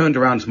I turned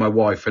around to my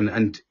wife,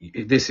 and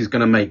this is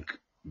going to make,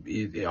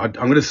 I'm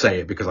going to say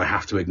it because I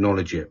have to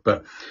acknowledge it,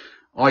 but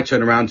I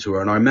turned around to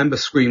her, and I remember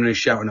screaming and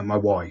shouting at my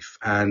wife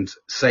and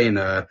saying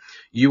to her,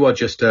 you are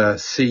just a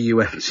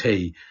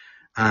CUMT.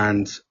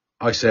 And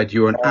I said,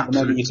 you're an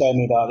absolute... You told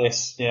me about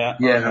this. Yeah.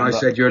 Yeah. And I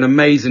said, you're an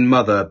amazing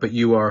mother, but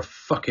you are a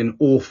fucking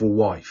awful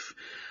wife.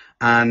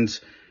 And,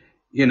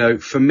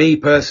 for me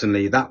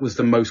personally, that was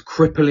the most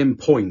crippling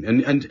point.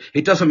 And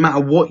it doesn't matter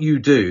what you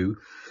do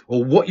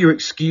or what your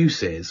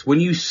excuse is.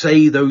 When you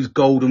say those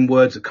golden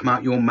words that come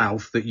out your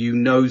mouth that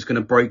is going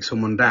to break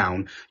someone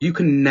down, you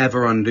can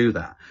never undo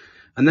that.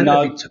 And then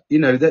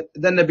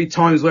there'd be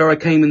times where I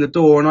came in the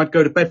door and I'd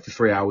go to bed for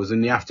 3 hours in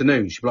the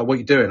afternoon. She'd be like, what are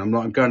you doing? I'm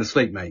like, I'm going to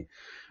sleep, mate.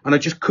 And I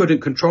just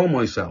couldn't control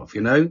myself,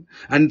 And,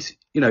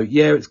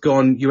 it's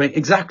gone. You ain't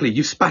exactly.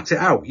 You've spat it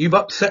out. You've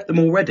upset them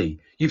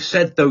already. You've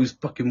said those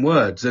fucking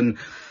words. And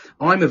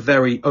I'm a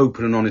very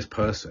open and honest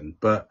person.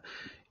 But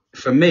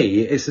for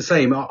me, it's the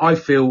same. I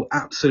feel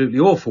absolutely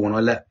awful when I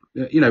let,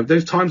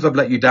 those times I've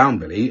let you down,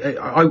 Billy,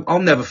 I'll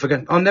never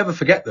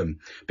forget them,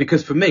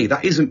 because for me,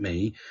 that isn't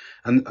me.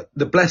 And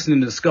the blessing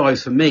in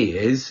disguise for me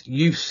is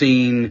you've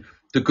seen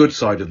the good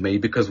side of me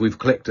because we've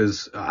clicked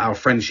as our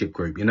friendship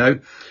group,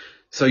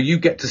 So you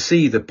get to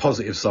see the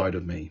positive side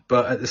of me.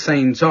 But at the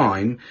same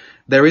time,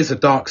 there is a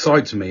dark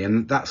side to me,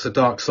 and that's a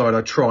dark side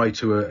I try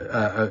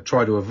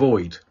to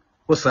avoid.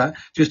 What's that?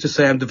 Just to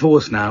say I'm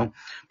divorced now,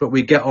 but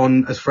we get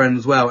on as friends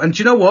as well. And do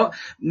you know what?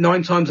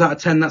 9 times out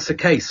of 10, that's the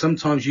case.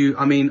 Sometimes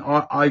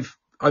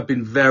I've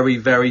been very,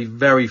 very,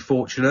 very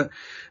fortunate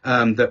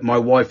that my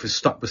wife has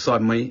stuck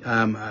beside me.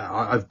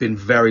 I've been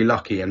very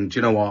lucky. And do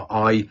you know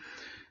what?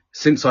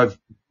 Since I've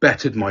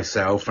bettered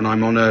myself and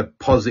I'm on a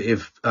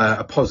positive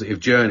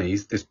journey,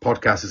 this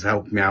podcast has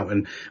helped me out,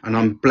 and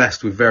I'm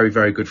blessed with very,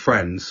 very good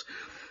friends.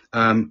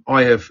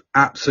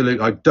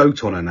 I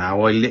dote on her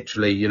now. I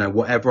literally, you know,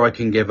 whatever I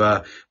can give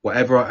her,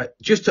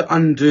 just to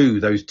undo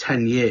those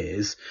 10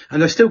 years.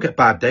 And I still get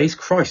bad days.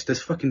 Christ,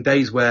 there's fucking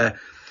days where,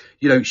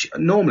 you know,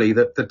 normally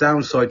the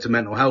downside to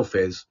mental health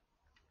is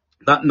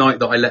that night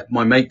that I let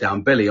my mate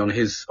down, Billy, on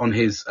his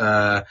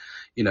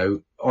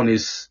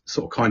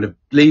sort of kind of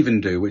leave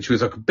and do, which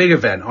was like a big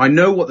event. I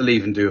know what the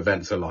leave and do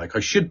events are like. I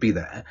should be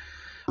there.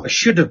 I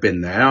should have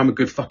been there. I'm a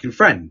good fucking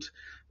friend.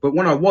 But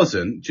when I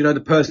wasn't, do you know,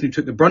 the person who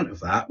took the brunt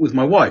of that was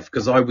my wife,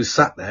 because I was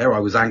sat there, I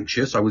was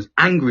anxious, I was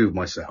angry with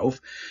myself,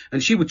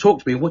 and she would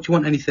talk to me, what do you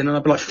want, anything? And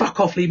I'd be like,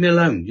 fuck off, leave me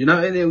alone. You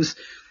know, and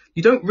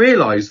you don't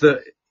realise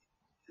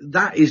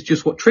that is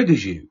just what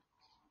triggers you.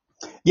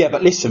 Yeah,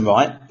 but listen,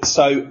 right?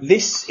 So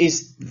this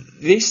is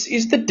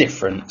the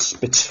difference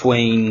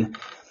between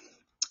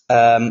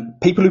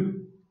people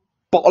who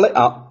bottle it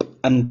up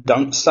and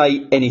don't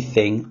say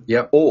anything,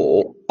 yep.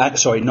 And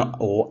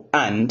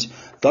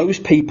those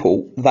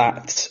people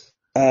that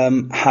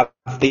have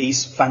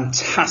these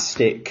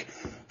fantastic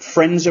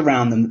friends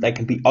around them that they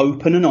can be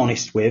open and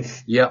honest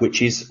with, yep.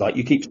 Which is, like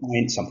you keep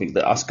saying, something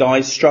that us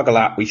guys struggle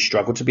at. We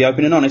struggle to be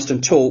open and honest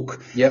and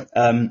talk. Yep.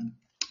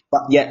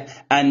 But yeah,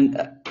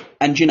 and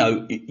you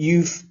know,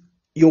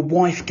 your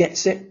wife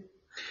gets it.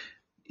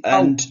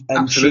 And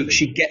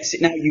she gets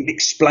it now. You've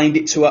explained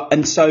it to her,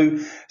 and so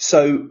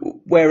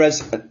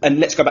whereas, and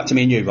let's go back to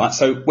me and you, right?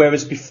 So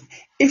whereas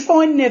if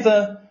I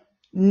never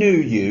knew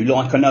you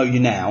like I know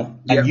you now,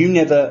 and yep. you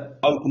never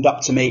opened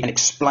up to me and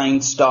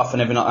explained stuff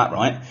and everything like that,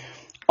 right?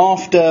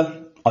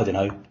 After, I don't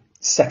know,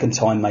 second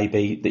time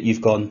maybe that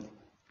you've gone,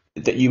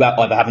 that you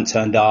either haven't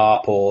turned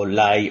up or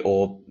late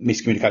or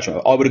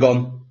miscommunication, I would have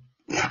gone,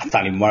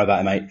 don't even worry about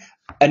it, mate,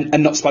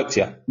 and not spoke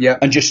to you, yeah,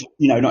 and just,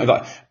 you know, not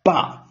invite.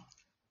 But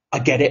I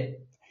get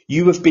it.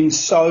 You have been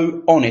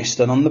so honest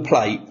and on the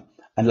plate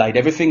and laid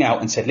everything out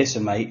and said,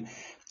 listen, mate,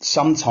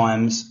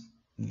 sometimes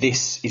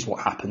this is what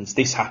happens.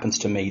 This happens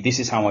to me. This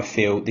is how I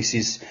feel.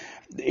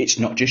 It's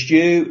not just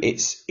you.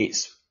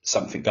 It's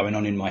something going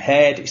on in my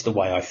head. It's the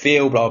way I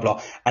feel, blah,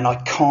 blah. And I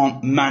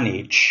can't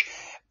manage.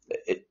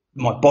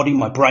 My body,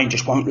 my brain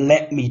just won't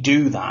let me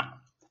do that.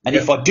 And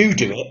if I do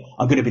it,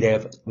 I'm going to be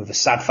there with a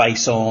sad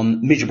face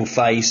on, miserable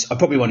face. I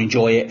probably won't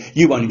enjoy it.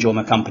 You won't enjoy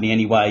my company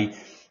anyway.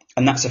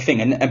 And that's the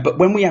thing. But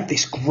when we have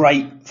this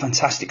great,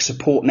 fantastic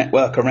support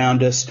network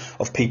around us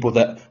of people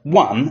that,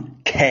 one,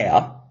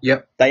 care.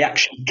 Yep. They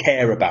actually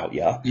care about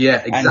you.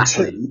 Yeah,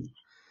 exactly. And two,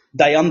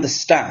 they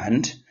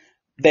understand,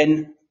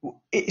 then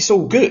it's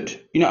all good.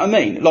 You know what I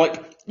mean?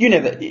 Like, you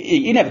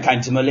never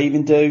came to my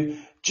leaving do.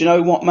 Do you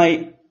know what,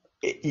 mate?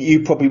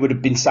 You probably would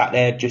have been sat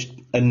there just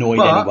annoyed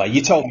anyway.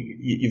 You told me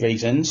your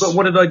reasons. But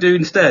what did I do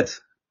instead?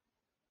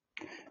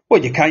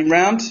 Well, you came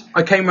round.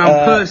 I came round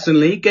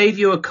personally, gave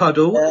you a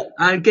cuddle,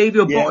 and gave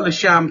you a bottle of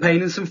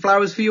champagne and some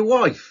flowers for your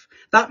wife.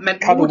 That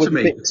meant more to me. Cuddle was a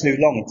bit too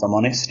long, if I'm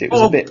honest. It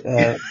was a bit...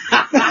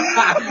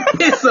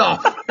 Piss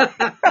off!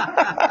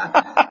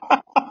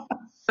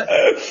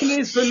 The thing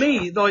is, for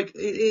me, like,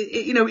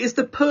 it's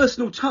the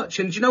personal touch.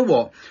 And do you know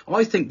what?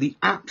 I think the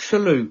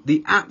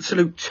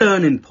absolute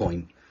turning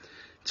point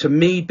to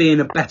me being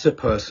a better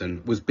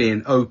person was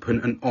being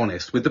open and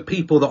honest with the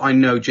people that I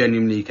know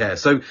genuinely care.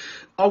 So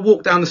I'll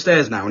walk down the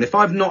stairs now, and if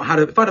I've had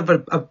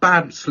a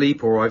bad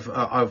sleep or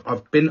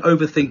I've been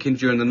overthinking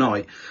during the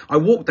night, I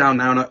walk down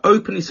now and I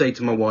openly say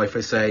to my wife,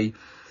 I say,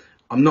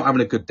 I'm not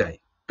having a good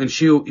day. And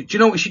do you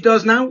know what she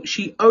does now?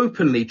 She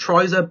openly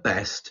tries her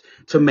best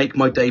to make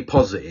my day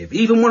positive.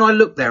 Even when I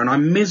look there and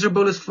I'm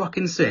miserable as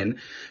fucking sin,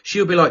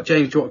 she'll be like,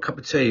 James, do you want a cup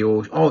of tea?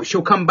 Or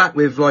she'll come back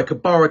with like a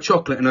bar of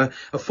chocolate and a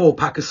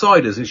 4-pack of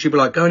ciders, and she'll be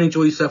like, go and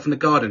enjoy yourself in the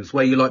garden. It's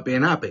where you like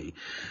being happy.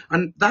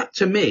 And that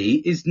to me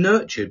is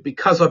nurtured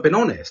because I've been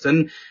honest.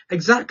 And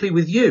exactly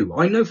with you,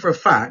 I know for a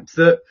fact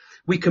that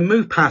we can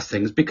move past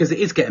things because it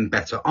is getting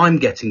better. I'm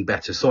getting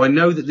better. So I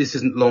know that this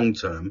isn't long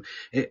term.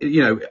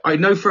 I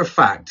know for a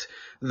fact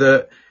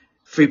that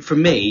for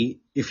me,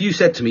 if you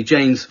said to me,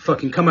 James,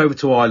 fucking come over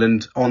to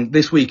Ireland on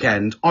this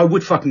weekend, I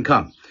would fucking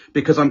come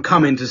because I'm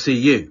coming to see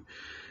you.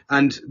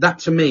 And that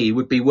to me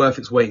would be worth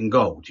its weight in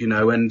gold, you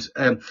know. And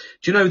do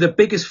you know, the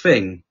biggest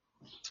thing,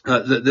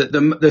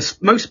 the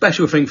most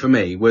special thing for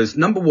me was,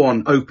 number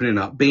one, opening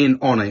up, being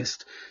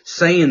honest,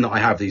 saying that I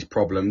have these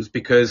problems,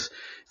 because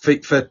for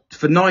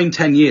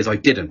 9-10 years I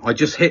didn't. I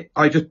just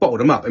bottled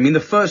them up. I mean, the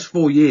first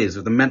 4 years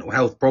of the mental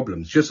health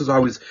problems, just as I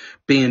was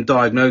being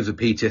diagnosed with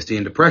PTSD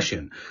and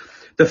depression,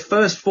 the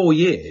first 4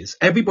 years,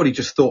 everybody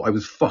just thought I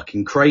was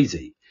fucking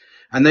crazy.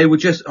 And they were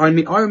just, I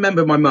mean, I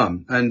remember my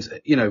mum and,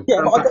 you know.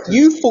 Yeah, but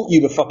you thought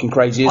you were fucking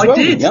crazy as well.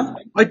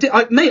 I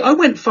did. Mate, I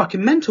went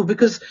fucking mental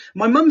because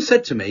my mum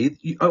said to me,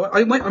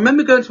 I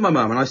remember going to my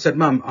mum and I said,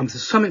 Mum,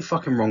 there's something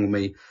fucking wrong with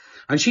me.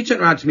 And she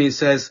turned around to me and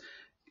says,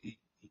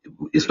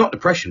 it's not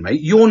depression,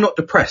 mate. You're not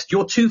depressed.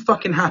 You're too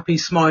fucking happy,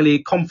 smiley,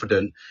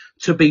 confident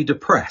to be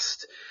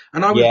depressed.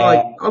 And I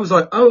was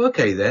like, oh,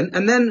 okay then.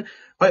 And then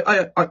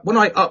when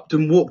I upped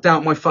and walked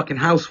out my fucking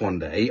house one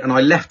day and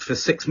I left for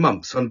 6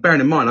 months, and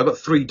bearing in mind, I've got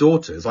 3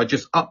 daughters, I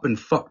just up and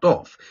fucked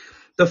off.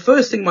 The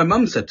first thing my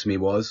mum said to me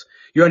was,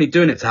 you're only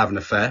doing it to have an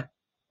affair.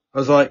 I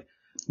was like,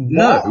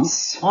 no.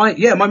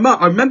 My mum,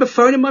 I remember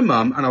phoning my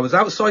mum, and I was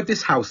outside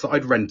this house that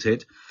I'd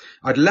rented.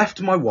 I'd left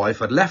my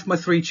wife, I'd left my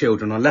 3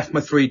 children, I left my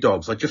 3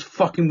 dogs. I just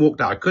fucking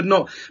walked out.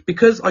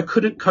 Because I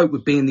couldn't cope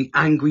with being the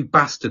angry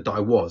bastard that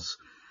I was.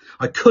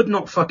 I could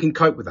not fucking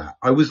cope with that.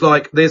 I was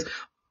like,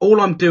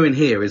 all I'm doing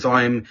here is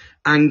I'm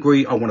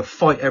angry. I want to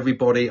fight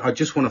everybody. I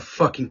just want to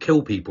fucking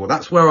kill people.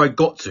 That's where I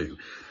got to.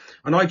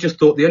 And I just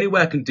thought the only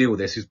way I can deal with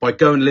this is by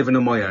going living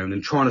on my own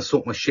and trying to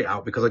sort my shit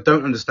out, because I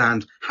don't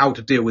understand how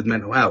to deal with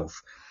mental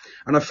health.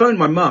 And I phoned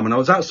my mum, and I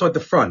was outside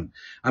the front,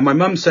 and my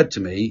mum said to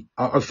me,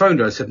 I phoned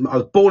her, I said, I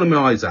was bawling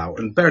my eyes out,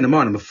 and bearing in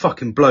mind, I'm a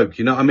fucking bloke,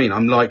 you know what I mean?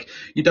 I'm like,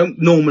 you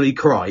don't normally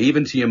cry,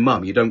 even to your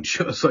mum, you don't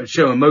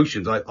show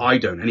emotions, I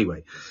don't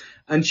anyway.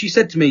 And she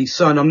said to me,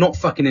 son, I'm not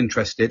fucking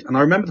interested. And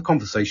I remember the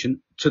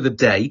conversation to the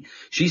day.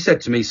 She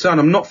said to me, son,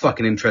 I'm not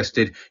fucking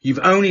interested. You've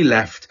only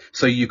left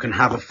so you can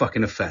have a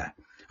fucking affair.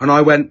 And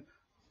I went,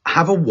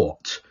 have a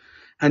what?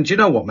 And do you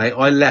know what, mate?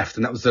 I left,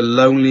 and that was the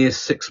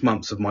loneliest 6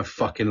 months of my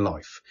fucking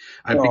life.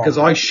 And because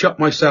I shut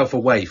myself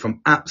away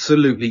from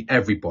absolutely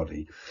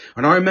everybody.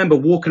 And I remember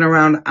walking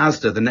around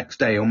Asda the next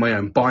day on my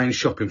own, buying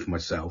shopping for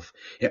myself.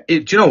 Do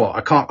you know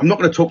what? I'm not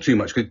going to talk too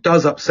much, because it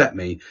does upset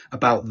me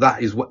about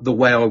that is the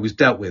way I was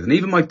dealt with. And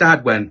even my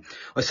dad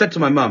I said to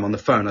my mum on the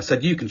phone, I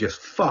said, you can just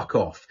fuck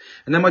off.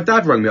 And then my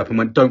dad rang me up and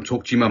went, don't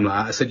talk to your mum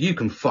like that. I said, you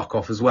can fuck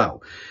off as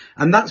well.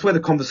 And that's where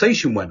the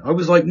conversation went. I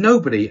was like,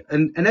 nobody,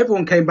 and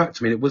everyone came back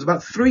to me. And it was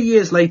about 3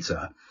 years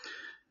later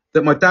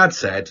that my dad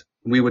said,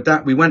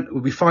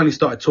 we finally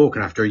started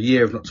talking after a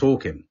year of not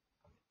talking.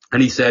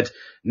 And he said,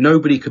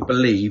 nobody could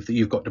believe that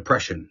you've got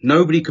depression.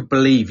 Nobody could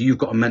believe you've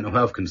got a mental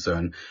health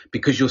concern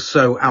because you're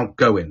so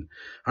outgoing.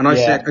 And I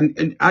said,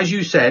 and as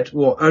you said,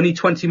 only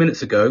 20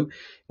 minutes ago,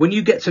 when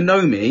you get to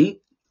know me,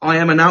 I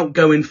am an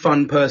outgoing,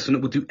 fun person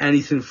that will do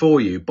anything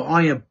for you. But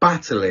I am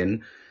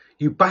battling.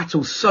 You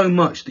battle so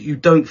much that you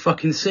don't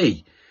fucking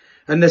see.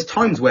 And there's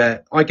times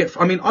where I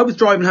was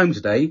driving home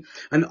today,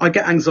 and I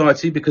get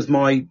anxiety because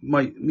my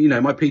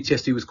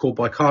PTSD was caused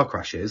by car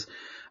crashes.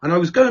 And I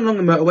was going along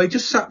the motorway,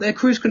 just sat there,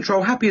 cruise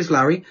control, happy as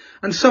Larry.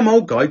 And some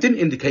old guy didn't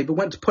indicate, but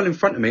went to pull in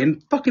front of me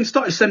and fucking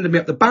started sending me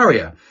up the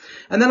barrier.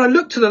 And then I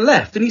looked to the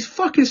left, and he's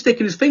fucking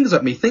sticking his fingers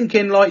at me,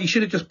 thinking like he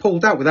should have just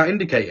pulled out without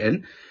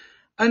indicating.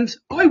 And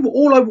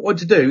all I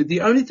wanted to do,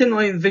 the only thing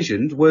I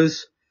envisioned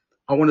was,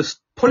 I want to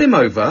pull him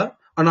over,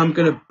 and I'm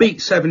going to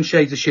beat 7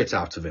 shades of shit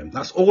out of him.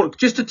 That's all,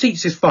 just to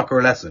teach this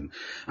fucker a lesson.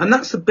 And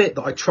that's the bit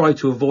that I try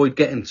to avoid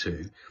getting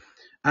to.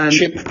 And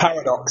chimp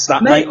paradox,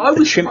 that mate.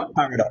 Chimp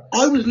paradox.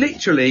 I was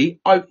literally,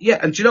 and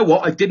do you know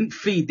what? I didn't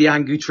feed the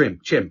angry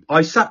chimp.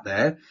 I sat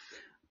there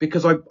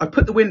because I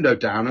put the window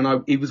down,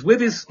 and he was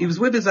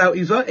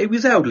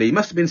elderly, he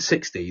must have been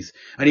 60s,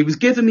 and he was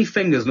giving me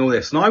fingers and all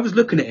this. And I was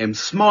looking at him,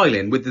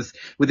 smiling with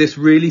this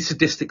really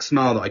sadistic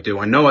smile that I do.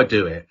 I know I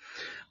do it.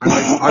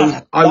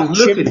 And I was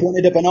looking. Chimp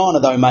wanted a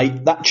banana though,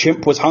 mate. That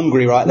chimp was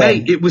hungry right there.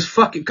 Mate, it was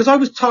fucking, because I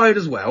was tired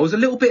as well. I was a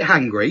little bit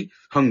hungry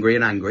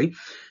and angry.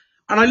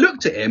 And I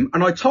looked at him,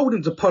 and I told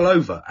him to pull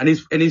over, and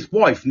his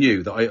wife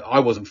knew that I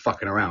wasn't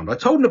fucking around. I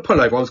told him to pull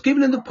over. I was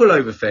giving him the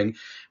pullover thing.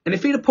 And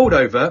if he'd have pulled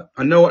over,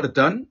 I know what I'd have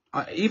done.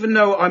 Even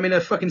though I'm in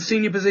a fucking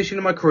senior position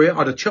in my career,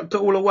 I'd have chucked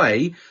it all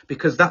away,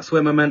 because that's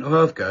where my mental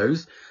health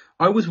goes.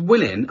 I was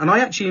willing, and I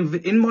actually,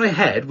 in my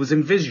head, was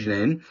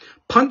envisioning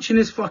punching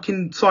his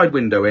fucking side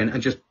window in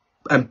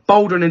and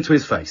bouldering into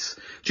his face.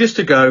 Just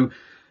to go,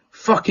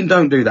 fucking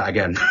don't do that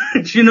again.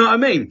 Do you know what I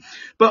mean?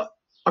 But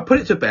I put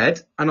it to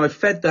bed, and I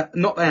fed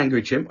not the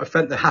angry chimp, I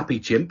fed the happy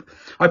chimp.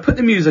 I put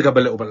the music up a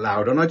little bit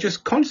louder, and I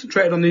just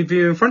concentrated on the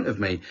view in front of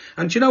me.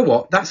 And do you know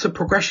what? That's a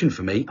progression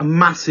for me, a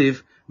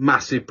massive,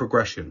 massive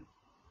progression.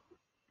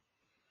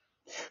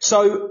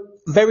 So,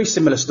 very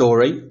similar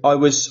story. I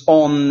was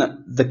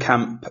on the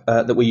camp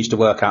that we used to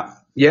work at.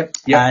 Yeah.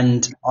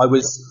 And what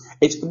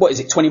is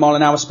it, 20 mile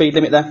an hour speed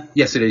limit there?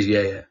 Yes, it is,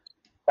 yeah.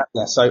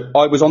 Yeah, so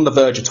I was on the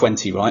verge of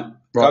 20, right?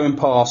 Going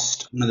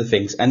past one of the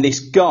things. And this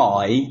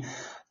guy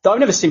that I've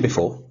never seen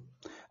before,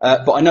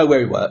 but I know where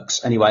he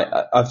works. Anyway,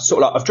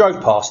 I've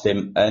drove past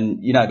him,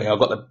 and you know me, I've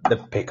got the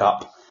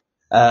pickup.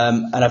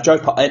 And I've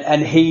drove past,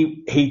 and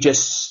he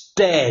just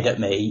stared at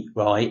me,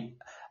 right?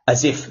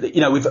 As if,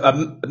 with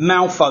a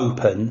mouth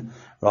open,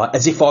 right?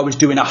 As if I was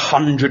doing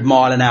 100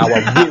 mile an hour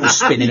wheel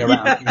spinning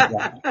around.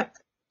 Right?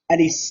 And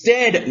he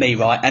stared at me,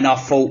 right? And I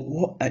thought,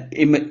 what?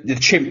 The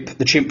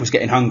chimp was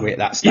getting hungry at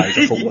that stage.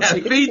 I thought, what's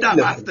he? Feed that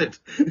bastard.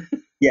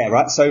 Yeah,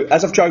 right. So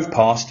as I've drove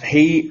past,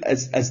 he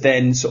has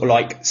then sort of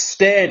like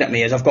stared at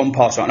me as I've gone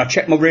past, right? And I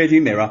checked my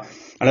rearview mirror,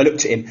 and I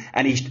looked at him,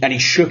 and he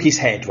shook his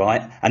head,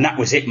 right? And that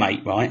was it,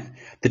 mate, right?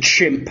 The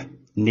chimp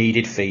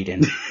needed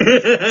feeding.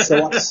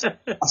 So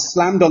I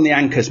slammed on the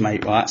anchors,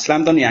 mate, right?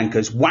 Slammed on the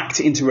anchors, whacked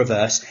it into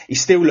reverse.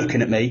 He's still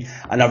looking at me,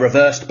 and I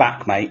reversed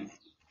back, mate.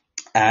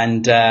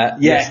 And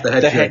yes,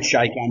 the head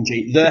shake,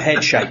 Angie, the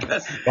head shake,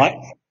 right?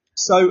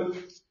 So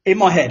in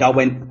my head, I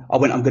went, I'm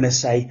going to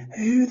say,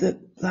 who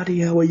the bloody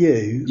hell are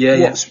you?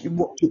 Yeah, what's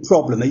your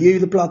problem? Are you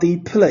the bloody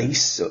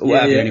police? Or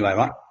whatever, anyway,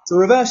 right? So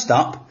I reversed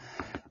up,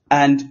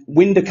 and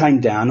window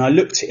came down. I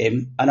looked at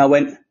him, and I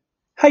went,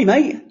 hey,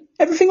 mate,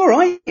 everything all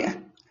right?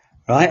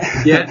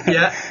 Right?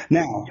 Yeah.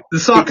 Now, The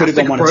it could have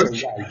sarcastic gone one of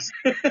two ways.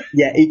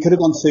 Yeah, it could have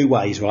gone two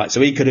ways, right?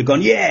 So he could have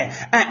gone, yeah,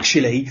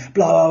 actually,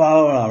 blah, blah,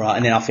 blah, blah, blah.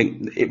 And then I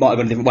think it might have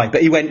gone a different way.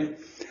 But he went,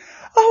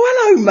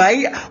 oh, hello,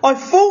 mate. I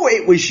thought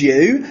it was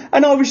you,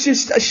 and I was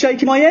just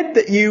shaking my head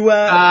that you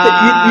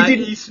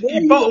didn't.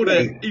 He bottled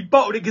it. He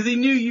bottled it because he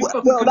knew you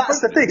fucking. Well, that's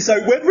the thing. So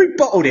whether he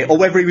bottled it or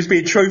whether he was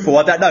being truthful,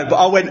 I don't know. But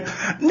I went,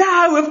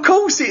 no, of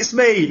course it's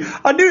me.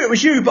 I knew it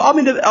was you, but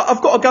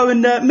I've got to go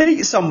and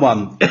meet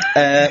someone.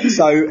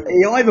 So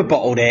he either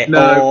bottled it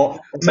or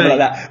something like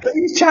that. But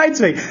he was chatting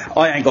to me.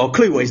 I ain't got a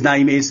clue what his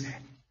name is.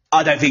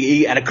 I don't think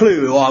he had a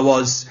clue who I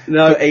was.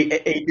 No, but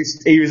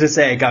he was just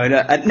there going.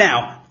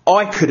 Now.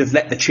 I could have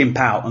let the chimp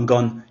out and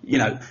gone,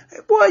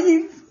 what are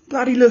you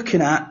bloody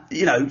looking at?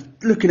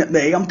 Looking at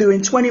me. I'm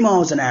doing 20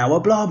 miles an hour,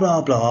 blah,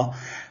 blah, blah.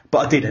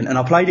 But I didn't, and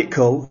I played it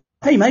cool.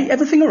 Hey, mate,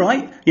 everything all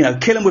right?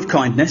 Kill him with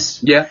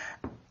kindness. Yeah.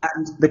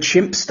 And the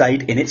chimp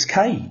stayed in its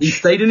cage. He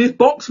stayed in his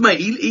box, mate.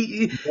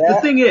 The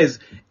thing is,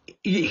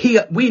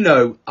 we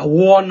know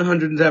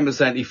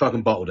 110% he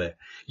fucking bottled it.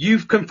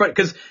 You've confronted,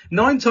 because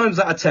 9 times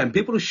out of 10,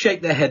 people will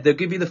shake their head, they'll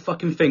give you the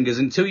fucking fingers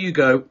until you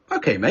go,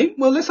 okay, mate,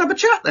 well, let's have a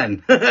chat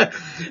then.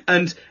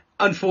 And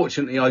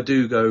unfortunately, I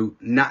do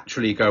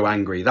naturally go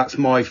angry. That's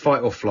my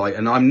fight or flight,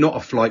 and I'm not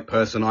a flight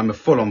person, I'm a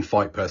full-on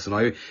fight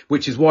person,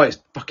 which is why it's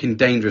fucking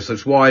dangerous.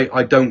 That's why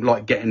I don't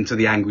like getting to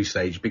the angry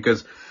stage,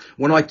 because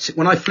when I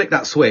flick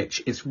that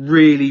switch, it's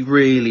really,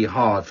 really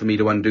hard for me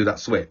to undo that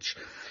switch.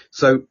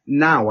 So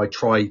now I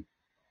try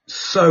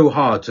so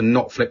hard to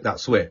not flick that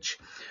switch.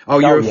 Oh,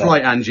 you're a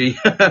flight, Angie.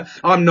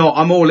 I'm not.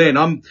 I'm all in.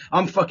 I'm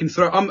fucking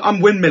I'm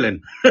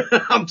windmilling.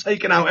 I'm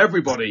taking out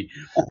everybody.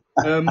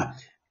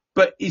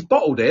 But he's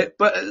bottled it.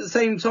 But at the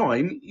same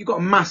time, you got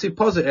a massive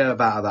positive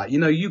out of that.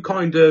 You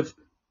kind of,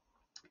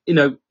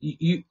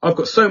 I've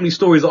got so many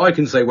stories that I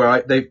can say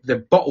where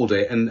they've bottled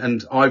it,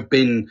 and I've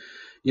been,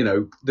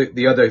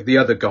 the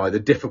other guy, the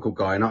difficult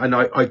guy, and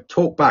I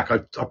talk back. I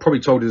probably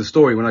told you the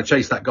story when I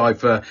chased that guy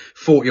for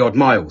 40 odd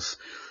miles,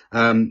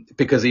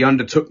 because he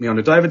undertook me on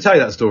a. Did I ever tell you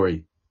that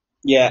story?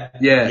 Yeah.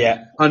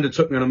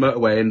 Undertook me on a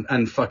motorway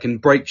and fucking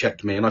brake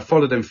checked me, and I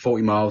followed him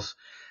 40 miles,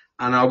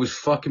 and I was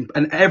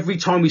and every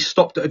time we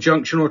stopped at a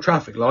junction or a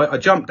traffic light, I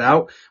jumped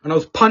out and I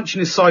was punching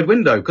his side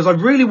window because I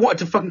really wanted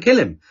to fucking kill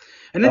him.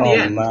 And in the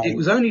end, it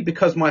was only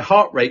because my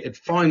heart rate had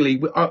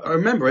finally, I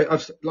remember it,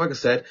 like I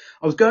said,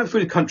 I was going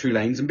through the country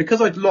lanes, and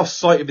because I'd lost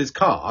sight of his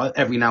car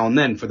every now and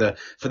then for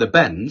the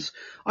bends,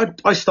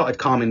 I started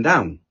calming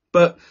down.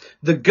 But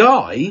the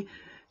guy,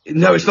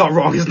 no, it's not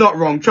wrong. It's not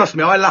wrong. Trust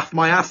me. I laughed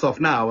my ass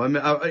off now. I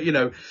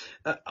mean,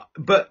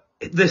 but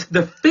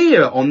the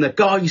fear on the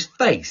guy's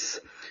face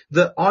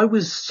that I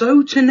was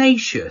so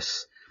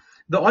tenacious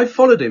that I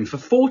followed him for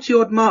 40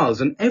 odd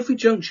miles, and every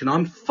junction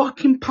I'm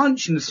fucking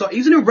punching the side.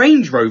 He's in a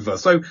Range Rover,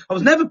 so I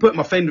was never putting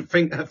my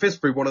fist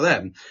through one of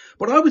them,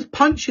 but I was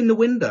punching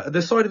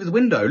the side of his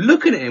window,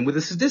 looking at him with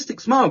a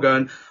sadistic smile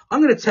going,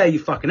 I'm going to tear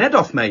your fucking head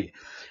off, mate.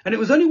 And it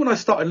was only when I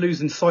started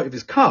losing sight of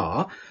his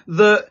car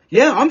that,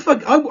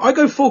 I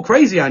go full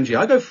crazy, Angie.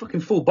 I go fucking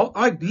full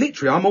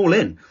I'm all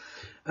in.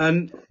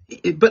 And,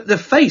 but the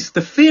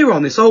fear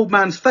on this old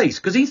man's face,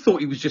 because he thought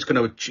he was just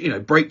going to,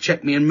 brake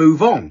check me and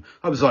move on.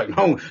 I was like,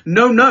 oh,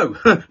 no,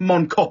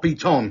 mon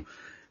capitan.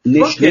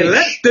 Let's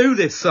do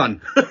this, son.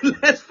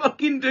 Let's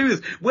fucking do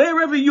this.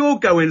 Wherever you're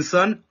going,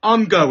 son,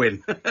 I'm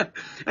going.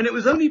 And it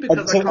was only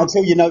because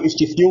until you noticed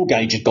your fuel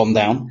gauge had gone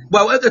down.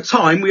 Well, at the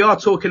time, we are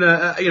talking,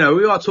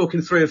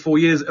 3 or 4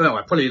 years,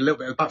 probably a little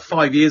bit, about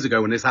 5 years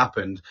ago when this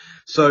happened.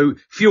 So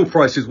fuel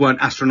prices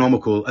weren't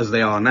astronomical as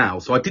they are now.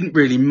 So I didn't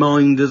really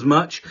mind as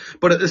much.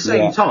 But at the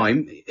same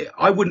time, it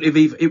wouldn't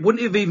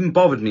have even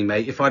bothered me,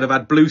 mate, if I'd have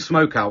had blue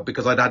smoke out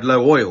because I'd had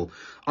low oil.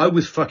 I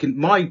was fucking,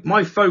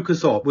 my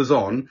focus was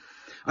on.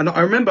 And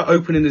I remember trying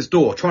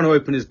to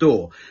open his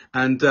door.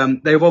 And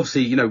they've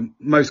obviously,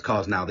 most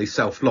cars now, they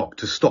self-lock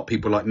to stop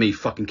people like me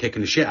fucking kicking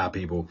the shit out of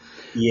people.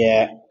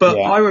 Yeah. But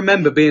I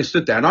remember being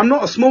stood there, and I'm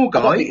not a small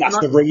guy. I think that's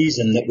the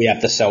reason that we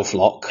have the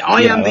self-lock.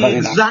 I am the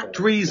exact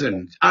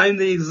reason.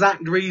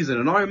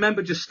 And I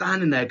remember just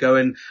standing there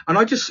going, and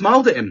I just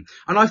smiled at him.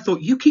 And I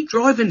thought, you keep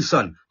driving,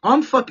 son.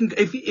 I'm fucking,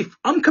 if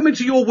I'm coming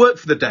to your work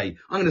for the day,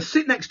 I'm going to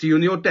sit next to you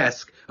on your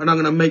desk, and I'm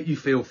going to make you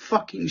feel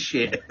fucking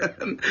shit.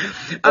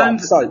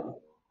 So,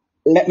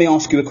 let me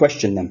ask you a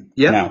question then.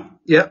 Yeah. Now,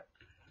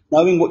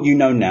 knowing what you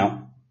know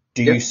now,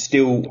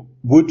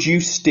 would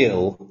you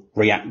still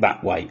react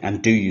that way?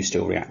 And do you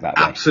still react that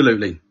way?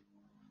 Absolutely.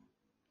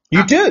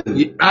 You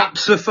do?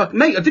 Absolutely.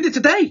 Mate, I did it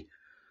today.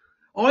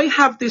 I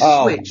have this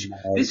switch.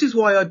 No. This is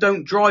why I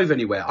don't drive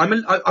anywhere.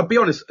 I'll be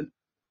honest.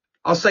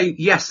 I'll say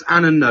yes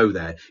and a no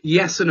there.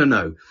 Yes and a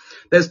no.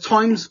 There's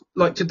times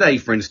like today,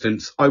 for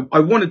instance, I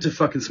wanted to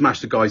fucking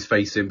smash the guy's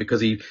face in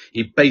because he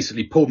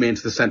basically pulled me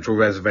into the central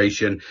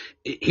reservation.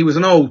 He was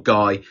an old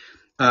guy.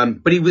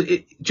 But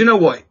do you know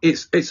what?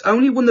 It's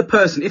only when the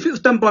person, if it was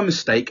done by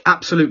mistake,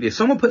 absolutely. If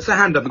someone puts their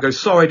hand up and goes,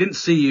 sorry, I didn't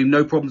see you,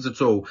 no problems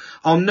at all,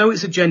 I'll know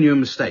it's a genuine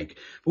mistake.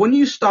 But when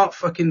you start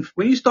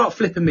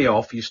flipping me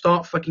off, you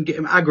start fucking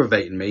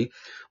aggravating me,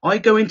 I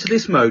go into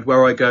this mode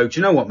where I go, do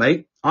you know what,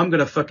 mate? I'm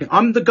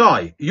the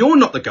guy. You're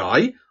not the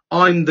guy.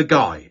 I'm the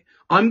guy.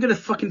 I'm going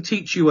to fucking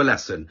teach you a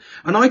lesson.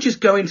 And I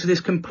just go into this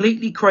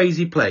completely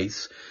crazy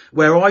place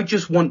where I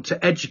just want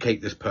to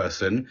educate this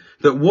person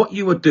that what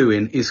you are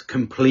doing is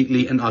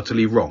completely and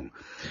utterly wrong.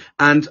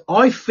 And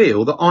I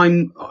feel that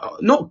I'm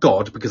not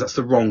God, because that's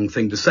the wrong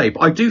thing to say, but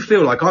I do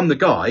feel like I'm the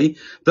guy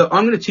that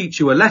I'm going to teach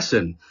you a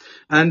lesson.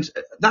 And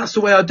that's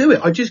the way I do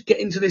it. I just get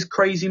into this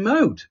crazy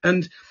mode.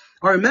 And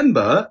I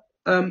remember,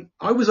 there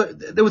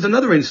was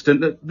another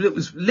incident that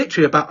was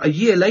literally about a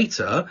year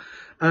later,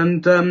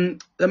 and a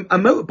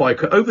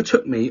motorbiker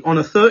overtook me on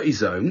a 30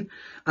 zone,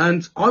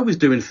 and I was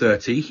doing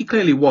 30. He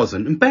clearly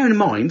wasn't. And bear in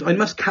mind, I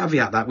must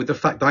caveat that with the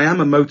fact I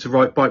am a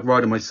bike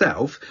rider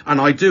myself,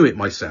 and I do it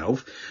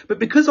myself. But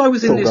because I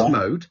was in this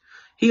mode,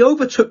 he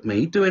overtook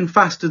me doing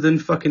faster than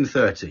fucking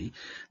 30,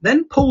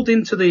 then pulled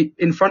in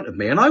front of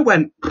me, and I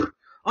went,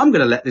 I'm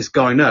going to let this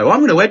guy know. I'm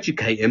going to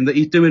educate him that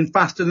he's doing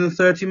faster than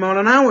 30 mile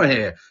an hour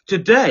here.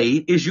 Today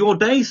is your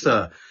day,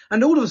 sir.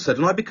 And all of a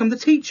sudden, I become the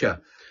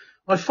teacher.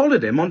 I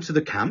followed him onto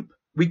the camp.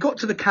 We got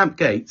to the camp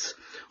gates.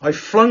 I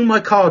flung my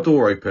car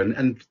door open,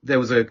 and there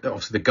was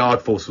obviously the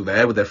guard force were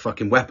there with their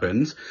fucking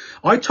weapons.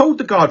 I told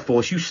the guard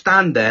force, you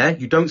stand there,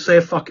 you don't say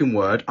a fucking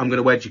word, I'm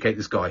going to educate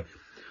this guy.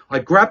 I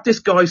grabbed this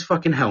guy's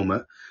fucking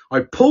helmet.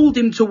 I pulled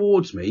him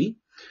towards me,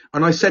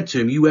 and I said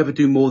to him, you ever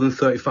do more than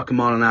 30 fucking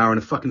mile an hour in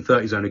a fucking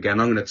 30 zone again,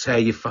 I'm going to tear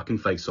your fucking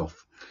face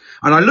off.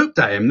 And I looked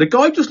at him. The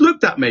guy just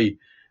looked at me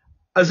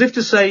as if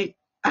to say,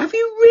 have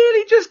you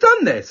really just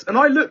done this? And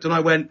I looked and I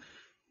went,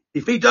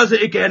 if he does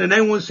it again and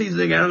anyone sees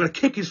it again, I'm going to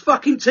kick his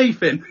fucking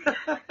teeth in.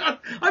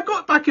 I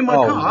got back in my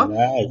car.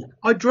 No.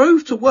 I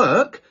drove to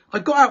work. I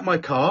got out my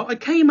car. I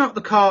came out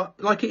the car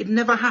like it had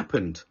never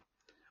happened.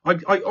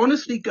 I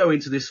honestly go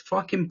into this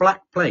fucking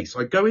black place.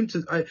 I go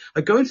into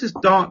this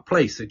dark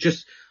place.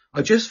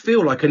 I just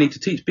feel like I need to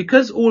teach,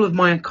 because all of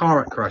my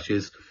car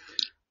crashes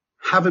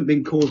haven't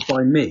been caused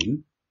by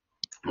me.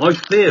 I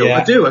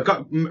do.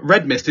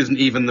 Red mist isn't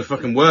even the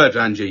fucking word,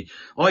 Angie.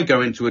 I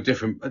go into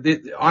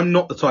I'm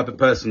not the type of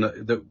person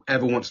that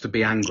ever wants to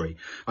be angry.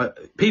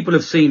 People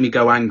have seen me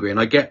go angry,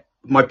 and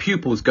my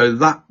pupils go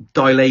that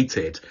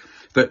dilated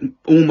that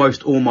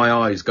almost all my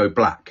eyes go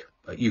black.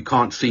 You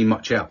can't see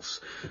much else.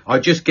 I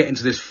just get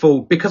into this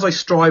because I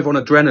strive on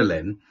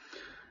adrenaline.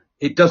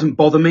 It doesn't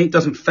bother me. It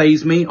doesn't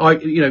faze me.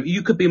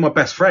 You could be my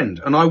best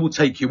friend and I will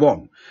take you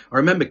on. I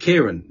remember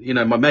Kieran,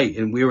 my mate,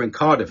 and we were in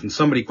Cardiff, and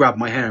somebody grabbed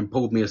my hair and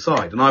pulled me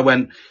aside, and I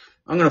went,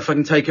 I'm going to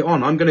fucking take it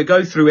on. I'm going to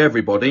go through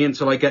everybody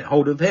until I get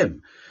hold of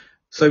him.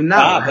 So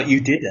now. But you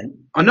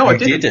didn't. I know I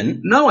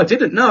didn't. No, I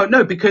didn't.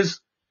 No,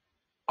 because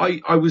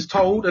I was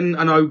told, and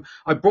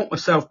I brought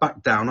myself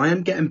back down. I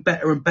am getting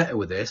better and better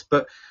with this,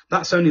 but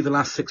that's only the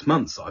last 6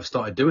 months that I've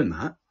started doing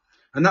that.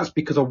 And that's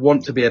because I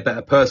want to be a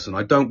better person.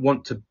 I don't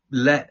want to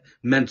let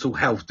mental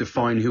health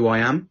define who I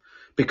am,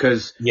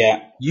 because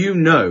you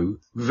know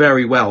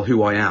very well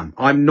who I am.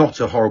 I'm not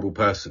a horrible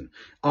person.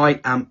 I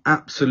am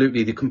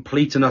absolutely the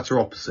complete and utter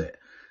opposite.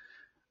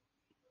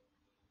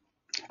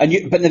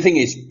 But the thing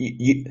is,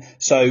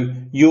 so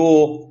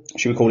you're,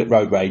 should we call it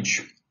road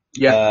rage?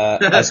 Yeah.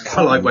 As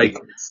lightweight.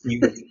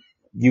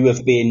 You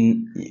have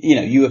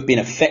been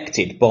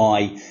affected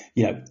by,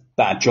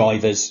 bad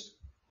drivers,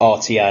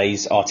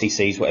 RTAs,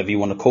 RTCs, whatever you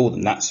want to call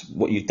them. That's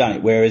what you've done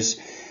it. Whereas,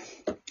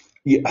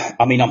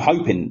 I'm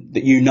hoping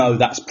that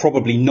that's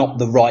probably not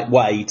the right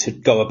way to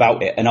go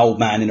about it. An old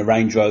man in a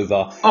Range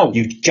Rover,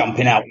 you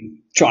jumping out,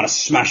 trying to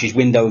smash his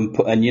window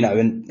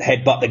and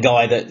headbutt the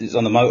guy that is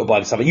on the motorbike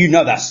and stuff.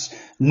 That's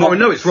not. I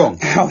know it's wrong.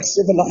 How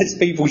civilized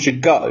people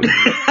should go.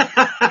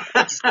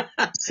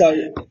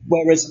 So,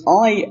 whereas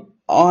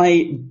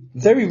I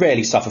very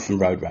rarely suffer from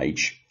road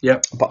rage. Yeah.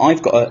 But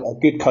I've got a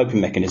good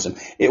coping mechanism.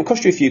 It'll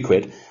cost you a few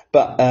quid,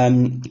 but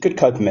good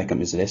coping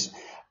mechanism is this.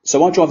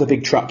 So I drive a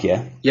big truck,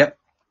 yeah? Yep.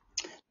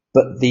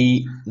 But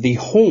the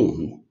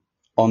horn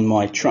on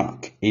my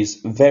truck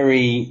is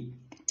very,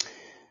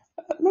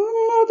 I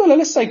don't know,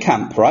 let's say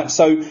camp, right?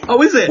 So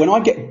is it? When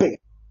I get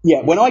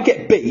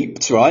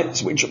beeped,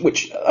 right,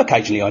 which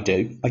occasionally I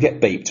do, I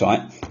get beeped,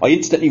 right? I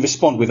instantly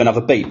respond with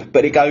another beep,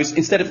 but it goes,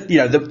 instead of,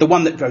 the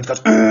one that goes,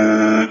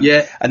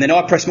 yeah, and then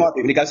I press my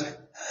beep and it goes,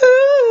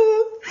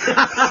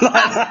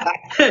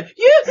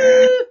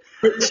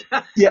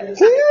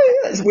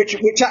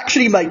 which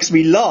actually makes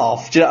me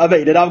laugh. Do you know what I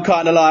mean? And I'm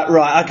kind of like,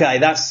 right, okay,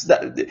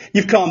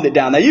 you've calmed it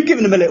down there. You've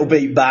given them a little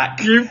beat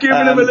back. You've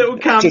given them a little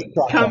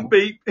camp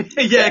beat.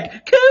 Yeah.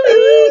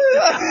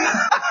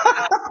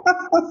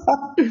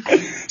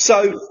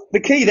 So the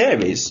key there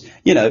is,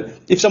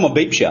 if someone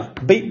beeps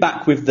you, beep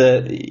back with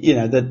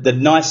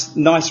the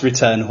nice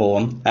return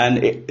horn,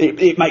 and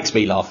it makes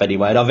me laugh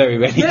anyway, and I very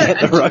rarely get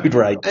the road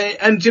rage.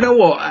 And do you know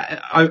what?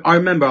 I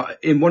remember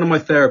in one of my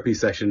therapy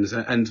sessions,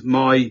 and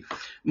my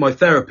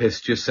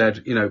therapist just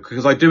said,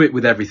 because I do it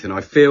with everything.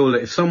 I feel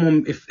that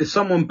if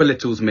someone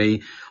belittles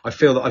me, I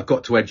feel that I've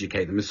got to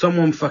educate them. If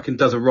someone fucking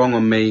does a wrong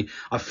on me,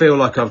 I feel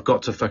like I've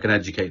got to fucking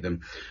educate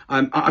them.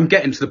 I'm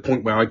getting to the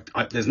point where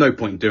there's no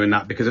point in doing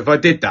that, because if I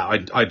did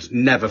that, I'd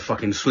never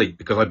fucking sleep,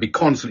 because I'd be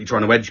constantly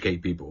trying to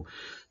educate people.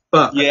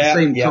 But at the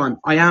same time,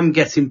 I am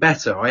getting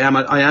better. I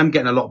am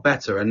getting a lot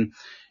better. And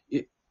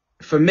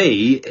for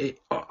me,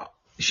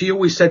 she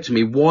always said to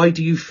me, why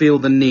do you feel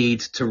the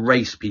need to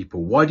race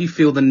people? Why do you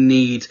feel the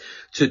need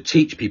to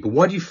teach people?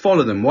 Why do you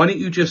follow them? Why don't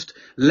you just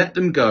let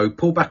them go,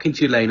 pull back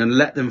into your lane and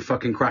let them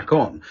fucking crack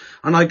on?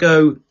 And I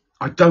go,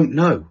 I don't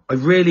know. I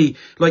really,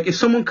 if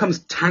someone comes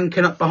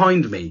tanking up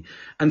behind me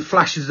and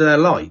flashes their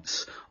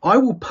lights, I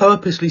will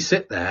purposely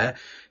sit there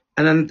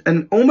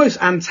and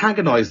almost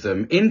antagonize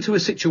them into a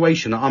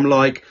situation that I'm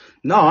like,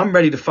 no, I'm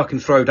ready to fucking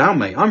throw down,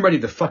 mate. I'm ready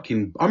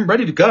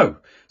to go.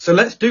 So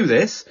let's do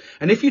this.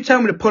 And if you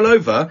tell me to pull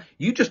over,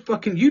 you just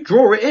you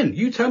draw it in.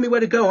 You tell me where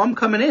to go. I'm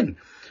coming in.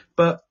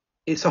 But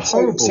it's a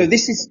horrible. So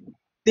this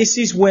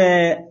is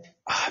where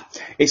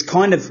it's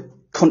kind of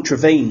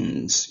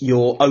contravenes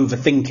your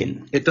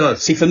overthinking. It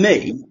does. See, for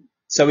me,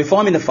 so if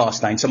I'm in the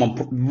fast lane,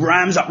 someone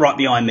rams up right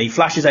behind me,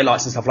 flashes their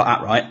lights and stuff like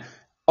that, right?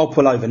 I'll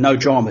pull over, no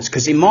dramas.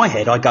 Because in my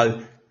head, I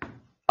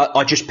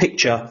just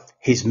picture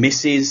his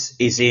missus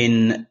is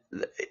in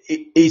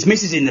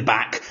the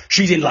back.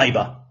 She's in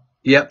labour.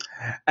 Yep.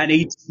 And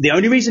the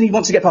only reason he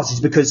wants to get past is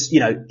because,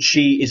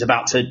 she is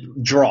about to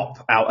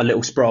drop out a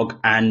little sprog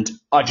and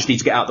I just need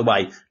to get out of the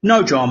way.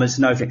 No dramas,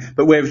 no thing.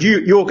 But whereas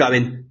you're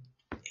going,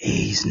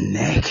 he's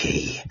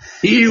necky.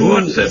 He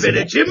wants a bit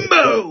of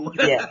Jimbo.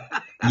 Yeah.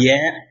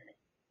 Yeah.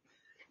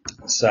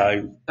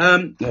 So,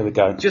 there we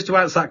go. Just to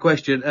answer that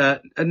question,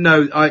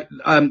 no,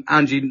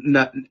 Angie,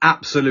 no,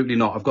 absolutely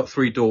not. I've got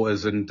 3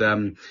 daughters and,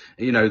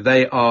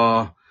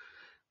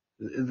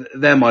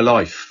 they're my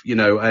life,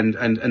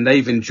 and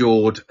they've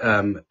endured,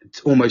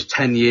 almost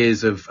 10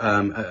 years of,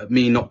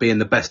 me not being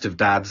the best of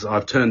dads.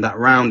 I've turned that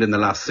around in the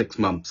last 6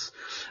 months.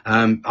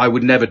 I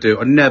would never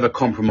I'd never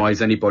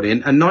compromise anybody.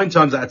 And 9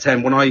 times out of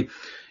 10, when I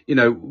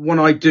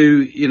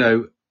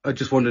do, I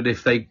just wondered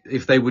if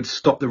they would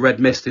stop the red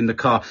mist in the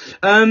car.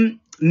 No.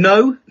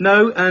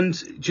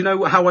 And do you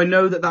know how I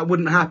know that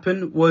wouldn't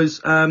happen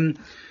was,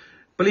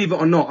 believe it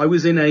or not, I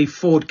was in a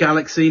Ford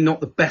Galaxy,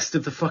 not the best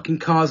of the fucking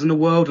cars in the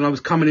world, and I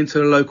was coming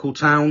into a local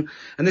town.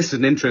 And this is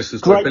an interesting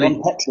story. Great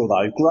on petrol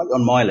though, great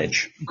on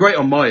mileage. Great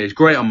on mileage.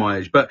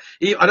 But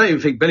I don't even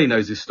think Billy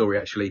knows this story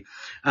actually.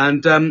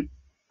 And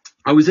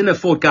I was in a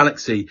Ford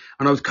Galaxy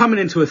and I was coming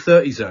into a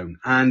 30 zone,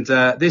 and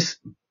this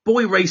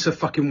boy racer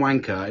fucking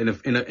wanker in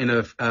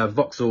a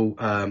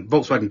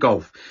Volkswagen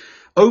Golf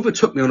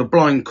overtook me on a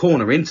blind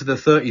corner into the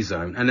 30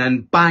 zone and then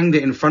banged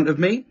it in front of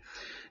me.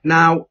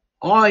 Now,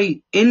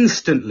 I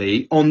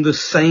instantly, on the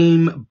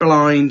same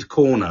blind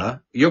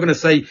corner, you're going to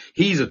say,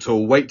 he's a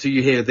tool. Wait till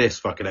you hear this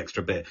fucking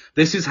extra bit.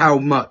 This is how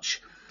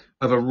much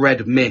of a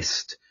red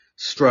mist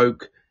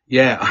stroke.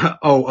 Yeah.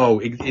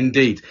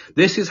 Indeed.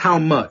 This is how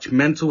much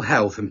mental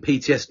health and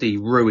PTSD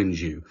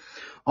ruins you.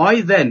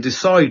 I then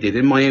decided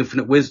in my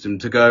infinite wisdom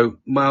to go,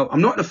 well, I'm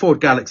not in a Ford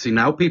Galaxy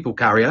now, people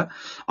carrier.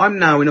 I'm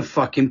now in a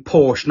fucking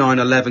Porsche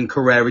 911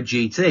 Carrera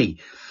GT.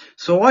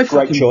 So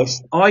good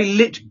choice.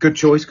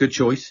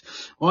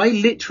 I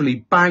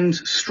literally banged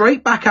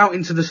straight back out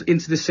into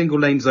this single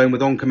lane zone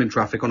with oncoming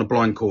traffic on a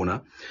blind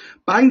corner,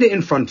 banged it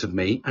in front of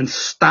me and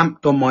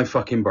stamped on my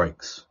fucking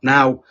brakes.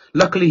 Now,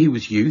 luckily he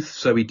was youth,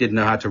 so he did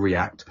know how to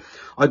react.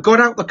 I got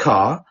out the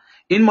car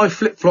in my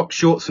flip-flop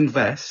shorts and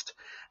vest,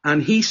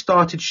 and he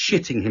started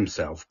shitting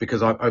himself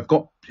because I've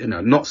got,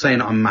 not saying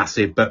that I'm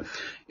massive, but,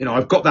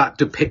 I've got that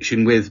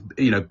depiction with,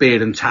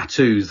 beard and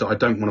tattoos that I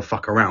don't want to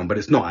fuck around, but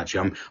it's not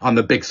actually. I'm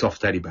the big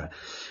soft teddy bear.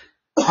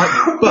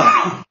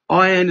 But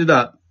I ended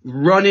up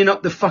running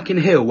up the fucking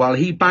hill while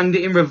he banged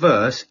it in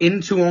reverse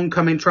into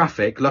oncoming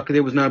traffic. Luckily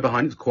there was no one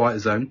behind, it was a quiet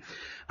zone.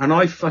 And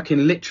I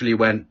fucking literally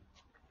went,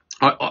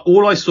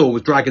 all I saw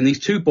was dragging these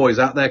 2 boys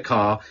out their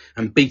car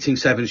and beating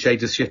 7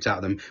 shades of shit out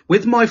of them.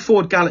 With my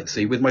Ford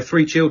Galaxy, with my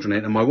 3 children in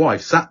it and my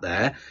wife sat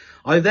there,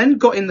 I then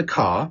got in the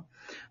car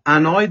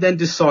and I then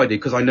decided,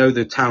 because I know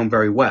the town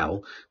very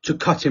well, to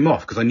cut him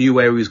off because I knew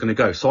where he was going to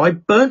go. So I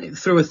burnt it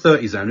through a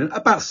 30 zone at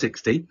about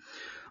 60.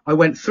 I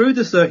went through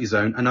the 30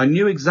 zone and I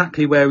knew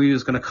exactly where he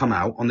was going to come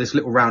out on this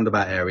little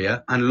roundabout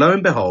area. And lo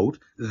and behold,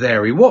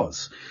 there he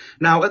was.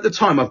 Now, at the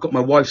time, I've got my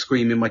wife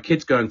screaming, my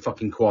kids going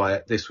fucking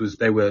quiet.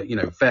 They were,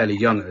 fairly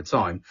young at the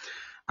time.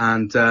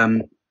 And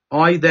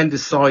I then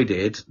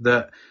decided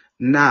that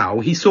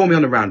now he saw me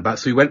on the roundabout,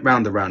 so he went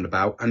round the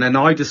roundabout. And then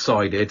I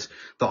decided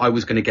that I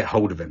was going to get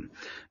hold of him.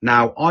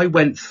 Now, I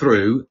went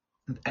through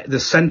the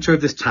centre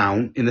of this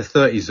town in the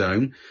 30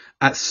 zone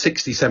at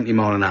 60, 70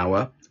 mile an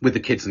hour with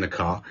the kids in the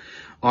car.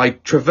 I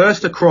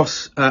traversed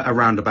across a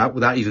roundabout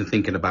without even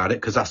thinking about it,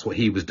 because that's what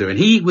he was doing.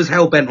 He was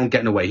hell-bent on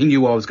getting away. He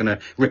knew I was going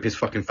to rip his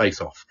fucking face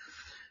off.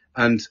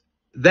 And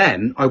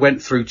then I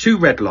went through 2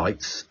 red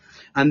lights,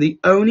 and the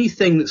only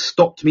thing that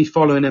stopped me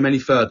following him any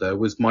further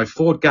was my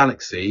Ford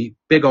Galaxy,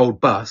 big old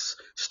bus,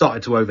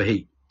 started to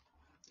overheat.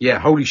 Yeah,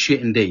 holy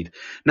shit indeed.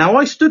 Now,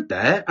 I stood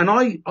there, and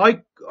I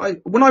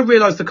when I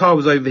realised the car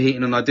was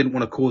overheating and I didn't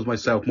want to cause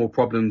myself more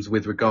problems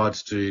with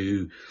regards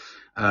to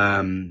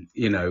the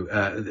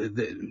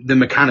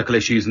mechanical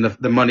issues and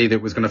the money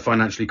that was going to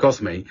financially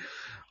cost me,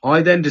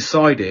 I then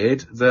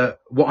decided that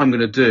what I'm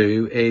going to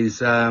do is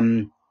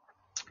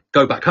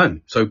go back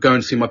home. So go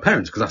and see my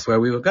parents, because that's where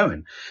we were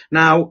going.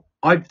 Now,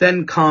 I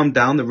then calmed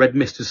down. The red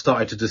mist had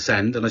started to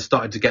descend, and I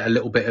started to get a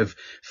little bit of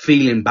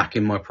feeling back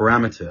in my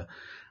parameter.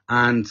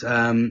 And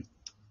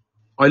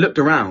I looked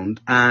around,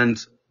 and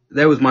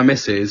there was my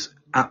missus,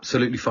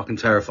 absolutely fucking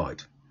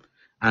terrified.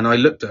 And I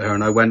looked at her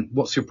and I went,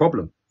 "What's your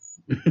problem?"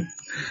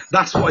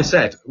 That's what I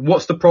said.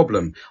 What's the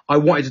problem? I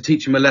wanted to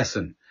teach him a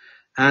lesson.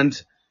 And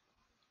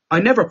I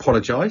never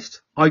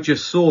apologized. I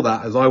just saw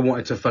that as I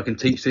wanted to fucking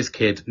teach this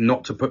kid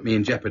not to put me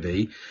in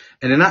jeopardy.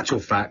 And in actual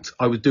fact,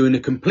 I was doing the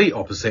complete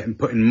opposite and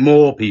putting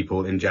more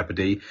people in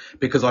jeopardy,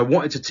 because I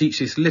wanted to teach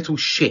this little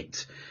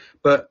shit.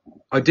 But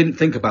I didn't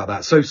think about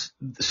that. So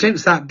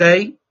since that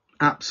day,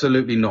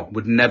 absolutely not.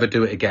 Would never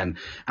do it again.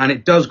 And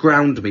it does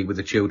ground me with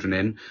the children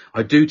in.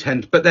 I do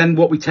but then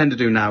what we tend to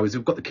do now is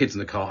we've got the kids in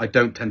the car. I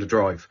don't tend to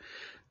drive.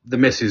 The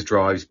missus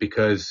drives,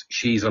 because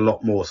she's a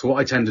lot more. So what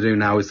I tend to do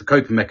now is, the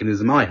coping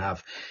mechanism I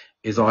have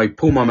is I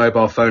pull my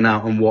mobile phone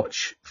out and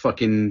watch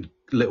fucking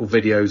little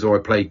videos, or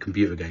I play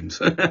computer games.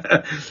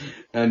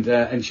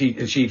 and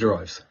she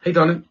drives. Hey,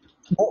 darling.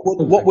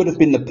 What would have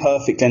been the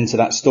perfect end to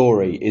that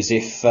story is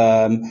if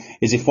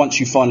once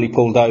you finally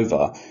pulled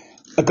over,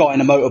 a guy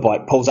in a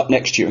motorbike pulls up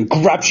next to you and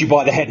grabs you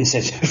by the head and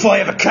says, "If I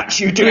ever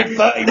catch you doing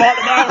 30 miles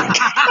an hour again."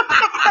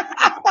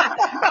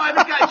 If I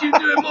ever catch you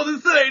doing more than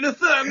 30 in a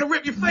 30, I'm going to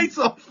rip your face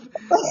off.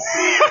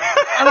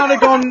 And I'd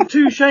have gone,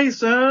 "Touche,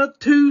 sir,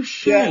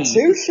 touche." Yeah,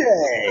 touche.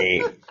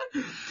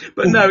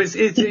 But no, it's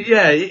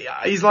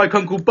he's like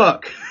Uncle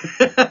Buck.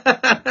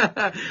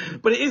 But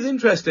it is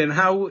interesting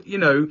how,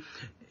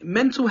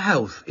 mental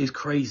health is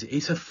crazy.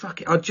 It's a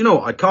fucking, do you know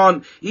what? I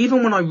can't,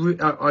 even when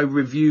I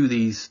review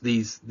these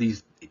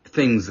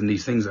things and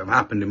these things that have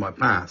happened in my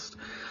past,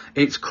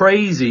 it's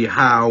crazy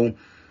how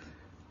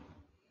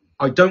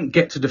I don't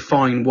get to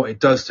define what it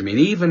does to me. And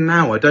even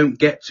now, I don't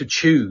get to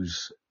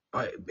choose.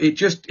 It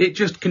just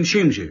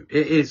consumes you.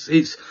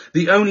 It's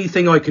the only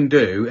thing I can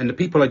do. And the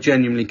people I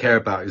genuinely care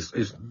about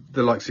is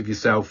the likes of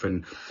yourself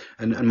and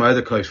my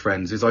other close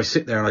friends, is I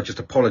sit there and I just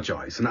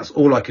apologize. And that's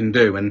all I can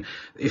do. And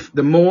if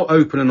the more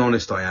open and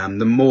honest I am,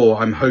 the more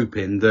I'm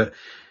hoping that,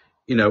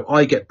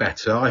 I get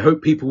better. I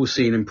hope people will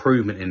see an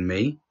improvement in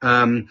me.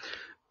 And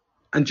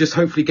just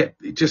hopefully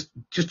just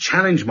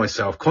challenge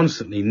myself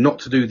constantly not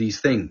to do these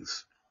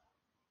things.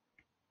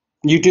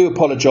 You do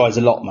apologise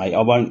a lot, mate.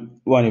 I won't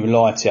even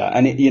lie to you.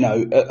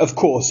 And of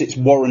course, it's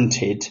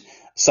warranted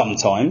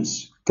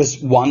sometimes, because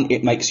 1,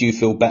 it makes you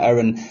feel better,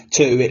 and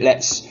 2, it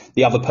lets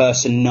the other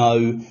person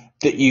know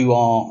that you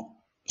are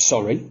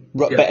sorry,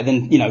 better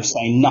than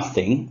saying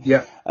nothing.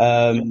 Yeah.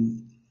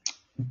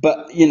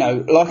 But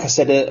like I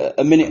said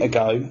a minute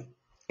ago,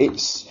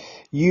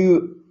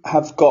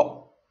 you've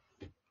got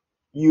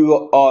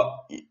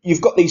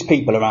these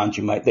people around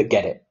you, mate, that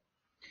get it.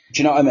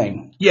 Do you know what I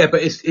mean? Yeah,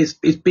 but it's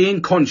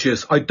being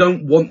conscious. I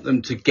don't want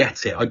them to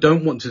get it. I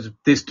don't want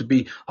this to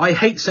be, I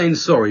hate saying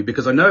sorry,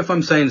 because I know if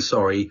I'm saying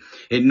sorry,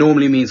 it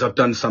normally means I've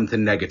done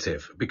something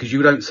negative, because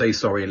you don't say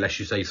sorry unless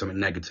you say something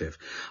negative.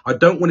 I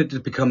don't want it to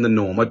become the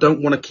norm. I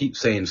don't want to keep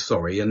saying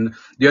sorry. And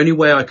the only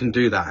way I can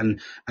do that,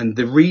 and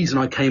the reason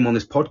I came on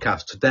this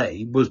podcast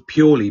today was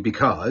purely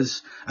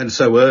because, and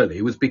so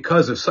early, was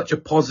because of such a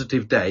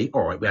positive day.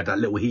 All right, we had that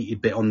little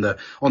heated bit on the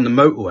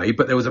motorway,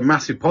 but there was a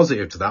massive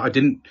positive to that. I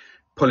didn't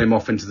pull him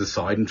off into the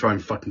side and try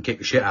and fucking kick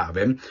the shit out of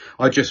him.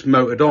 I just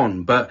motored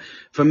on. But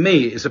for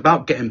me, it's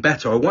about getting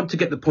better. I want to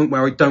get to the point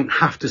where I don't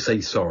have to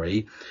say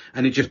sorry,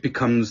 and it just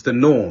becomes the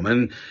norm.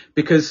 And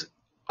because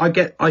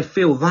I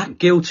feel that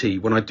guilty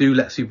when I do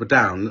let people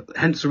down.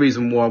 Hence the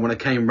reason why when I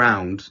came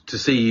round to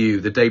see you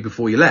the day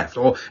before you left,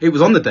 or it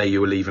was on the day you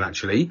were leaving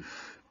actually.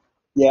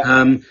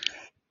 Yeah.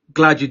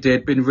 Glad you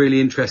did. Been really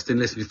interesting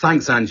listening.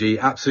 Thanks, Angie.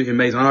 Absolutely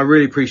amazing. And I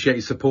really appreciate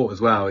your support as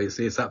well. It's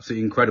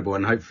absolutely incredible.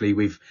 And hopefully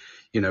we've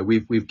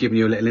given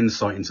you a little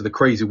insight into the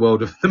crazy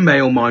world of the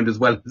male mind, as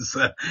well as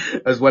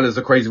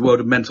the crazy world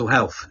of mental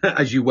health,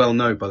 as you well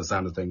know by the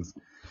sound of things.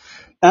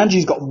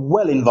 Angie's got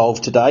well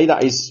involved today.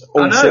 That is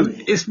awesome. I know.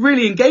 It's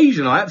really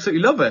engaging. I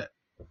absolutely love it.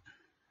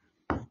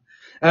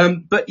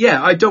 But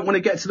yeah, I don't want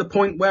to get to the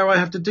point where I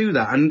have to do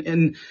that.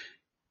 And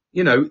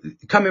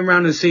coming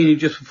around and seeing you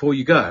just before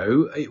you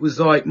go, it was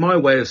like my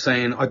way of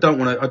saying, I don't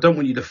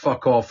want you to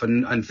fuck off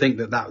and think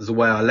that was the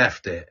way I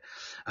left it.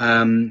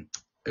 I'm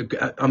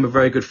a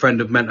very good friend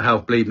of mental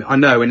health, believe me. I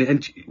know,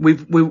 and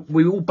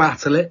we all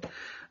battle it.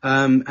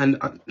 And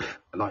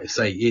like I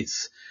say,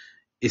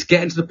 it's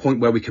getting to the point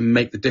where we can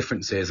make the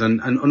differences.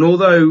 And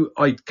although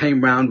I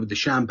came round with the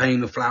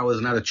champagne, the flowers,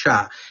 and had a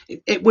chat,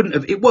 it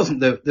wasn't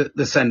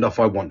the send off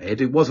I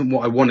wanted. It wasn't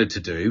what I wanted to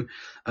do.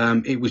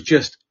 It was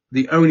just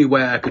the only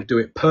way I could do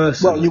it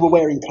personally. Well, you were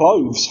wearing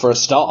clothes for a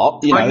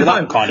start. You know.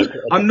 That kind of.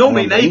 I'm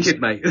normally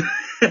naked, mate.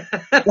 Get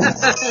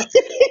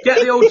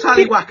the old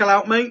tallywhackle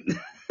out, mate.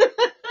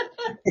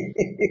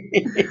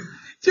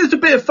 Just a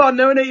bit of fun,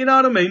 though, isn't it? You know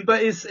what I mean?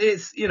 But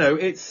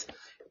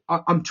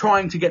I'm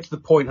trying to get to the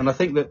point, and I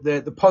think that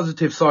the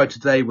positive side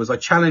today was I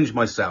challenged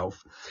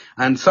myself,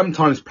 and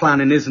sometimes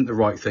planning isn't the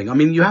right thing. I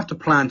mean, you have to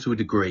plan to a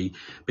degree,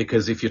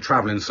 because if you're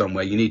traveling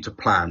somewhere, you need to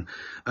plan.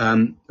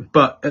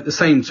 But at the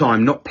same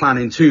time, not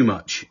planning too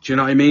much. Do you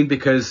know what I mean?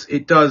 Because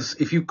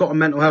if you've got a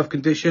mental health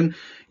condition,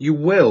 you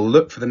will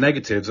look for the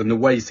negatives and the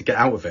ways to get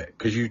out of it,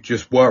 because you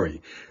just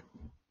worry.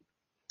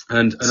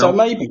 And so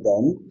maybe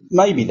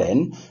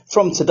then,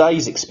 from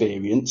today's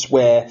experience,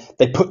 where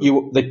they put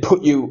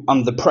you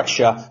under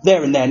pressure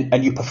there and then,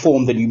 and you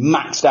performed and you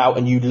maxed out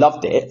and you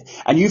loved it,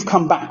 and you've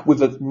come back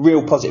with a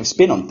real positive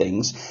spin on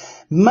things,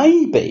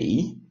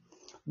 maybe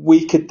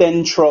we could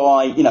then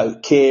try,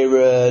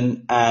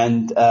 Kieran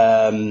and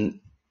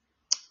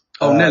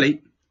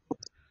Nelly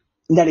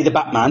the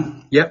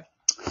Batman. Yep.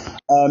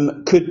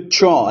 Could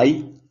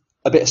try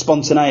a bit of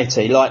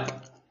spontaneity, like,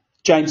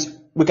 James,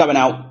 we're going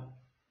out.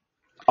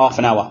 Half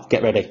an hour,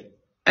 get ready.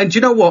 And you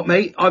know what,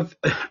 mate? I've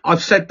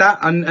said that,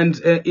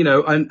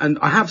 and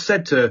I have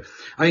said I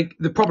think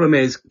the problem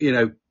is,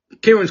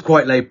 Kieran's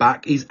quite laid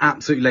back. He's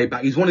absolutely laid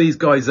back. He's one of these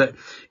guys that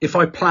if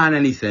I plan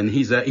anything,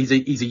 he's a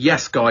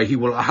yes guy. He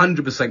will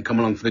 100% come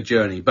along for the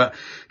journey, but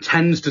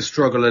tends to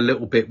struggle a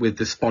little bit with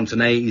the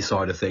spontaneity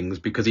side of things,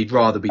 because he'd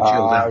rather be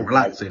chilled out and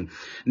relaxing.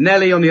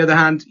 Nelly, on the other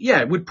hand,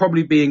 would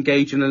probably be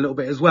engaging a little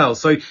bit as well.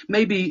 So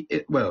maybe,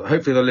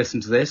 hopefully they'll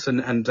listen to this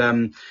and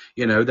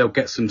they'll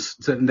get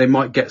they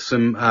might get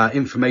some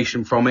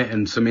information from it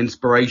and some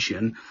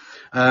inspiration.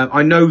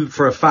 I know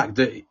for a fact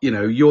that,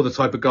 you're the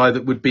type of guy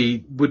that would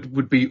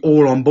be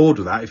all on board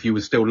with that if you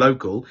were still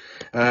local.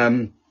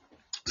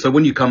 So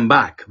when you come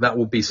back, that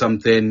will be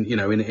something,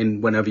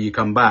 in whenever you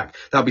come back,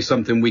 that'll be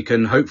something we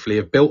can hopefully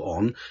have built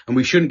on, and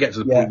we shouldn't get to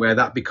the point where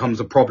that becomes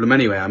a problem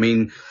anyway. I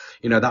mean,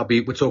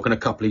 we're talking a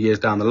couple of years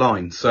down the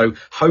line. So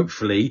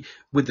hopefully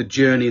with the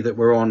journey that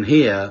we're on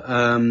here,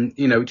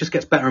 it just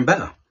gets better and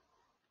better.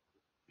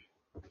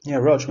 Yeah,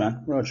 Rog,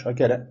 man. Rog, I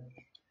get it.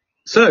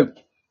 So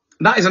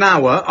that is an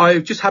hour.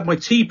 I've just had my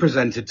tea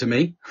presented to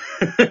me,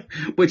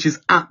 which is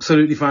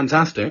absolutely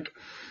fantastic.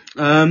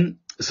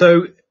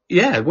 So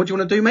yeah, what do you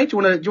want to do, mate? Do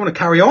you want to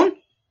carry on?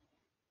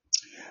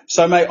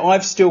 So, mate,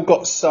 I've still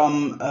got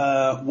some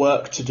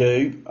work to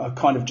do. I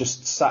kind of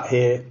just sat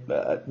here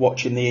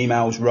watching the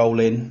emails roll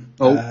in.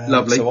 Oh,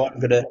 lovely. So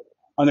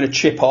I'm gonna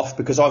chip off,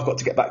 because I've got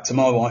to get back to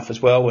my wife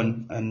as well,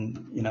 and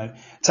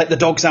take the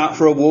dogs out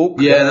for a walk.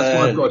 Yeah, that's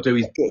what I've got to do.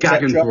 He's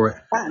gagging for it.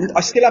 And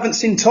I still haven't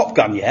seen Top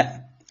Gun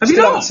yet. Have you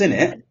not? Haven't seen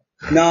it.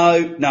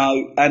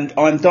 No, and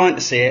I'm dying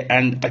to see it,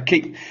 and I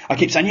keep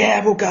saying,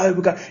 yeah, we'll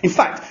go. In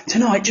fact,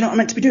 tonight, do you know what I'm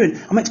meant to be doing?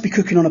 I'm meant to be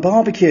cooking on a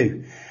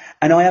barbecue,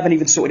 and I haven't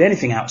even sorted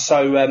anything out.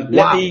 So I'm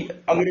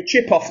going to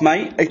chip off,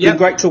 mate. It's been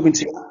great talking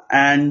to you,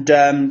 and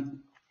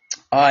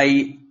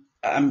I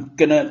am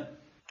going to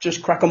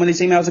just crack on with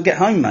these emails and get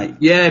home, mate.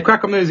 Yeah,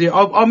 crack on with these.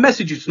 I'll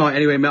message you tonight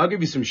anyway, mate. I'll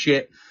give you some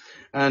shit.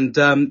 And,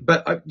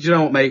 but do you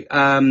know what, mate?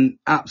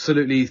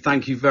 Absolutely.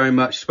 Thank you very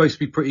much. It's supposed to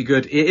be pretty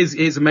good. It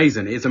is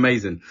amazing. It is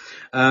amazing.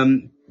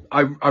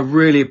 I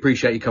really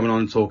appreciate you coming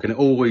on and talking. It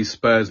always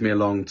spurs me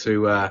along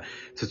to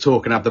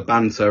talk and have the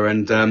banter.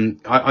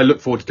 And, I look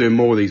forward to doing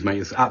more of these,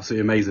 mate. It's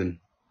absolutely amazing.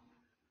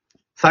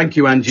 Thank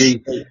you,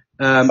 Angie.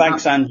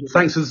 Thanks, Angie.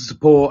 Thanks for the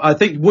support. I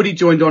think Woody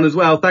joined on as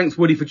well. Thanks,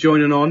 Woody, for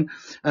joining on.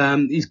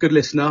 He's a good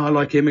listener. I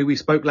like him. We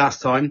spoke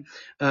last time.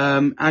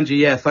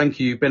 Angie, thank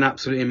you. You've been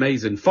absolutely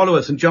amazing. Follow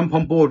us and jump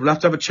on board. We'll have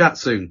to have a chat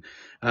soon.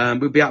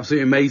 It'd be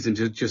absolutely amazing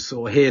to just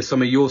sort of hear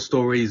some of your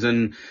stories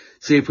and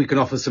see if we can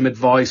offer some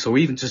advice, or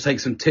even just take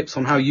some tips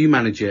on how you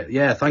manage it.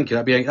 Yeah, thank you.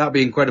 That'd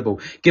be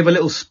incredible. Give a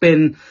little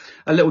spin,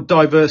 a little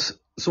diverse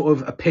sort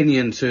of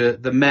opinion to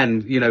the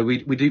men.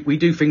 We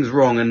do things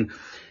wrong, and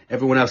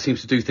everyone else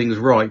seems to do things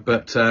right,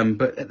 but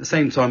at the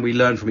same time, we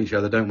learn from each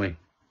other, don't we?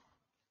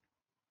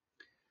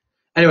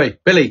 Anyway,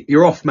 Billy,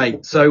 you're off,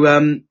 mate.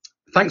 So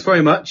thanks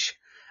very much.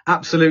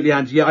 Absolutely,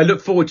 Angie. Yeah, I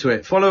look forward to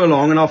it. Follow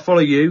along, and I'll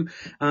follow you.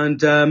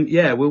 And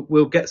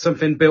we'll get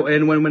something built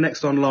in when we're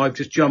next on live.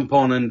 Just jump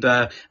on and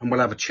we'll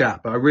have a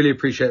chat. But I really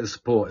appreciate the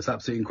support. It's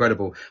absolutely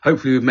incredible.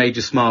 Hopefully, we've made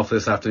you smile for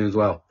this afternoon as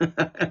well.